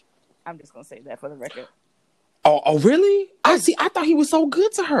trash. I'm just gonna say that for the record. Oh, really? I thought he was so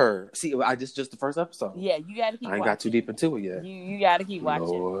good to her. See, I just the first episode. Yeah, you gotta keep. I ain't got too deep into it yet. You gotta keep watching.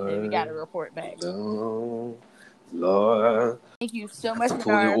 Lord, and we gotta report back. No, Lord. Thank you so much,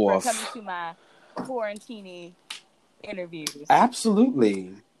 Bernard, for coming to my Quarantini interviews.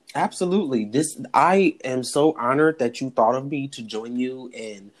 Absolutely. I am so honored that you thought of me to join you,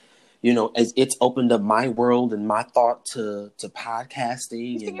 and as it's opened up my world and my thought to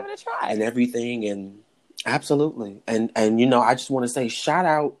podcasting and give it a try and everything. And absolutely. And I just want to say shout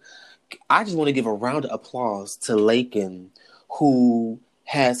out. I just want to give a round of applause to Lakin, who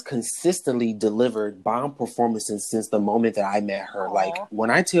has consistently delivered bomb performances since the moment that I met her. Aww. Like, when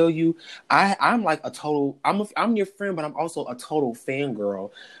I tell you, I'm like a total, I'm your friend, but I'm also a total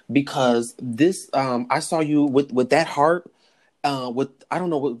fangirl, because this, I saw you with that heart, with, I don't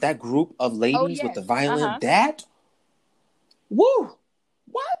know, with that group of ladies with the violin, that, woo,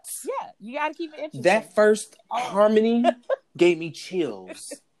 what? Yeah, you gotta keep it interesting. That first harmony gave me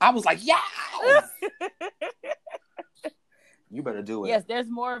chills. I was like, yes! You better do it. Yes, there's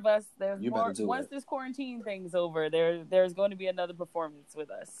more of us. There's more. Once this quarantine thing's over, there's going to be another performance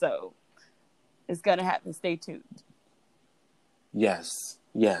with us. So it's going to happen. Stay tuned. Yes.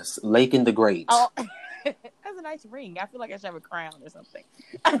 Lakin the Great. Oh. That's a nice ring. I feel like I should have a crown or something.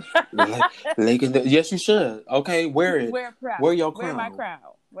 Yes, you should. Okay, wear it. Wear a crown. Wear your crown.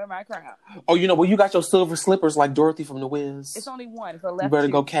 Wear my crown. Oh, well, you got your silver slippers like Dorothy from The Wiz. It's only one. It's a left. You better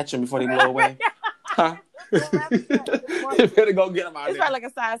go catch them before they blow away. Huh? You better go get them out it's there. It's like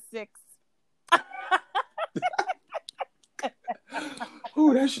a size 6.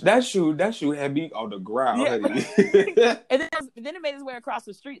 Ooh, that shoe had me on the ground. Yeah. And then it made its way across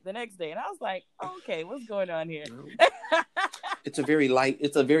the street the next day, and I was like, "Okay, what's going on here?" It's a very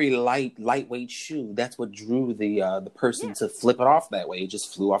lightweight shoe. That's what drew the person to flip it off that way. It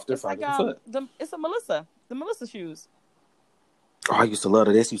just flew off their fucking foot. It's the Melissa shoes. Oh, I used to love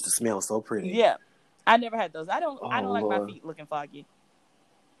it. This used to smell so pretty. Yeah, I never had those. I don't like my feet looking foggy.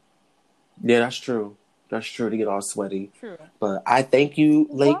 Yeah, that's true. That's true, to get all sweaty. True. But I thank you,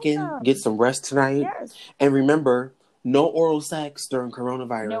 Lakin. Get some rest tonight. Yes. And remember, no oral sex during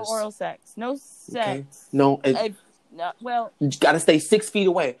coronavirus. No oral sex. No sex. Okay. No. Well, you got to stay 6 feet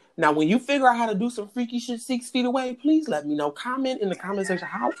away. Now, when you figure out how to do some freaky shit 6 feet away, please let me know. Comment in the comment section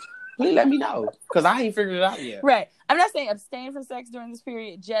how. Please let me know. Because I ain't figured it out yet. Right. I'm not saying abstain from sex during this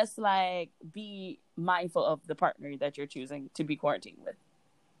period. Just like be mindful of the partner that you're choosing to be quarantined with.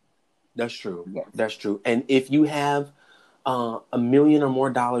 That's true. Yes. That's true. And if you have $1 million or more,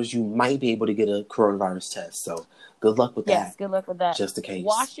 you might be able to get a coronavirus test. So good luck with that. Yes, good luck with that. Just in case.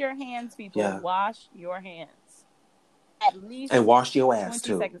 Wash your hands, people. Yeah. Wash your hands. At least. And wash your ass, 20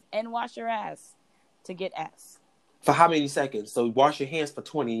 too. seconds. And wash your ass to get ass. For how many seconds? So wash your hands for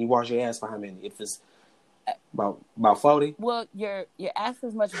 20 and you wash your ass for how many? If it's about 40? Well, your ass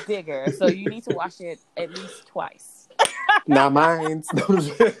is much bigger, so you need to wash it at least twice. Not mine.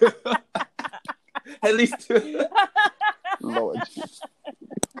 At least two. Lord.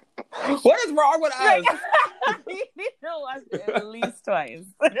 What is wrong with us? You need to wash it at least twice.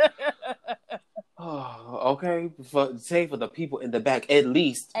 Oh, okay. Say for the people in the back, at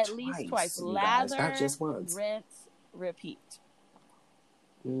least twice. Lather, not just once. Rinse, repeat.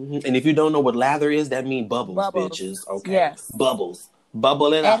 Mm-hmm. And if you don't know what lather is, that means bubbles, bitches. Okay. Yes. Bubbles.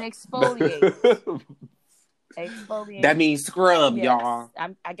 Bubble it up. And exfoliate. Exfoliate. That means scrub, y'all.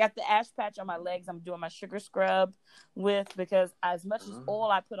 I got the ash patch on my legs. I'm doing my sugar scrub because as much as oil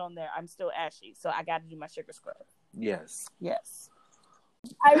I put on there, I'm still ashy. So I got to do my sugar scrub. Yes.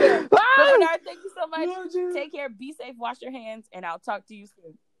 I will. Bernard, thank you so much. Take care. Be safe. Wash your hands. And I'll talk to you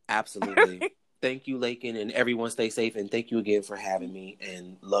soon. Absolutely. Thank you, Lakin. And everyone stay safe. And thank you again for having me.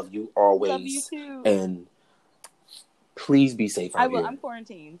 And love you always. Love you too. And please be safe out I will. here. I'm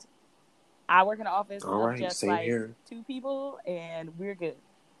quarantined. I work in an office with just same like here. 2 people, and we're good.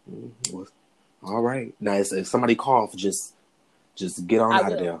 Mm-hmm. All right. Now, if somebody coughs, just get on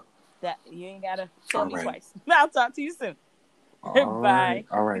out of there. That you ain't gotta tell me twice. I'll talk to you soon. Bye.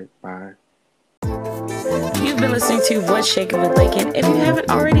 All right. Bye. You've been listening to What's Shaking with Lakin. If you haven't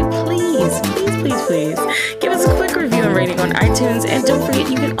already, please give us a quick review and rating on iTunes. And don't forget,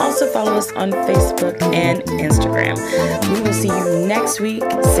 you can also follow us on Facebook and Instagram. We will see you next week,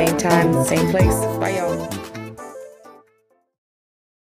 same time, same place. Bye, y'all.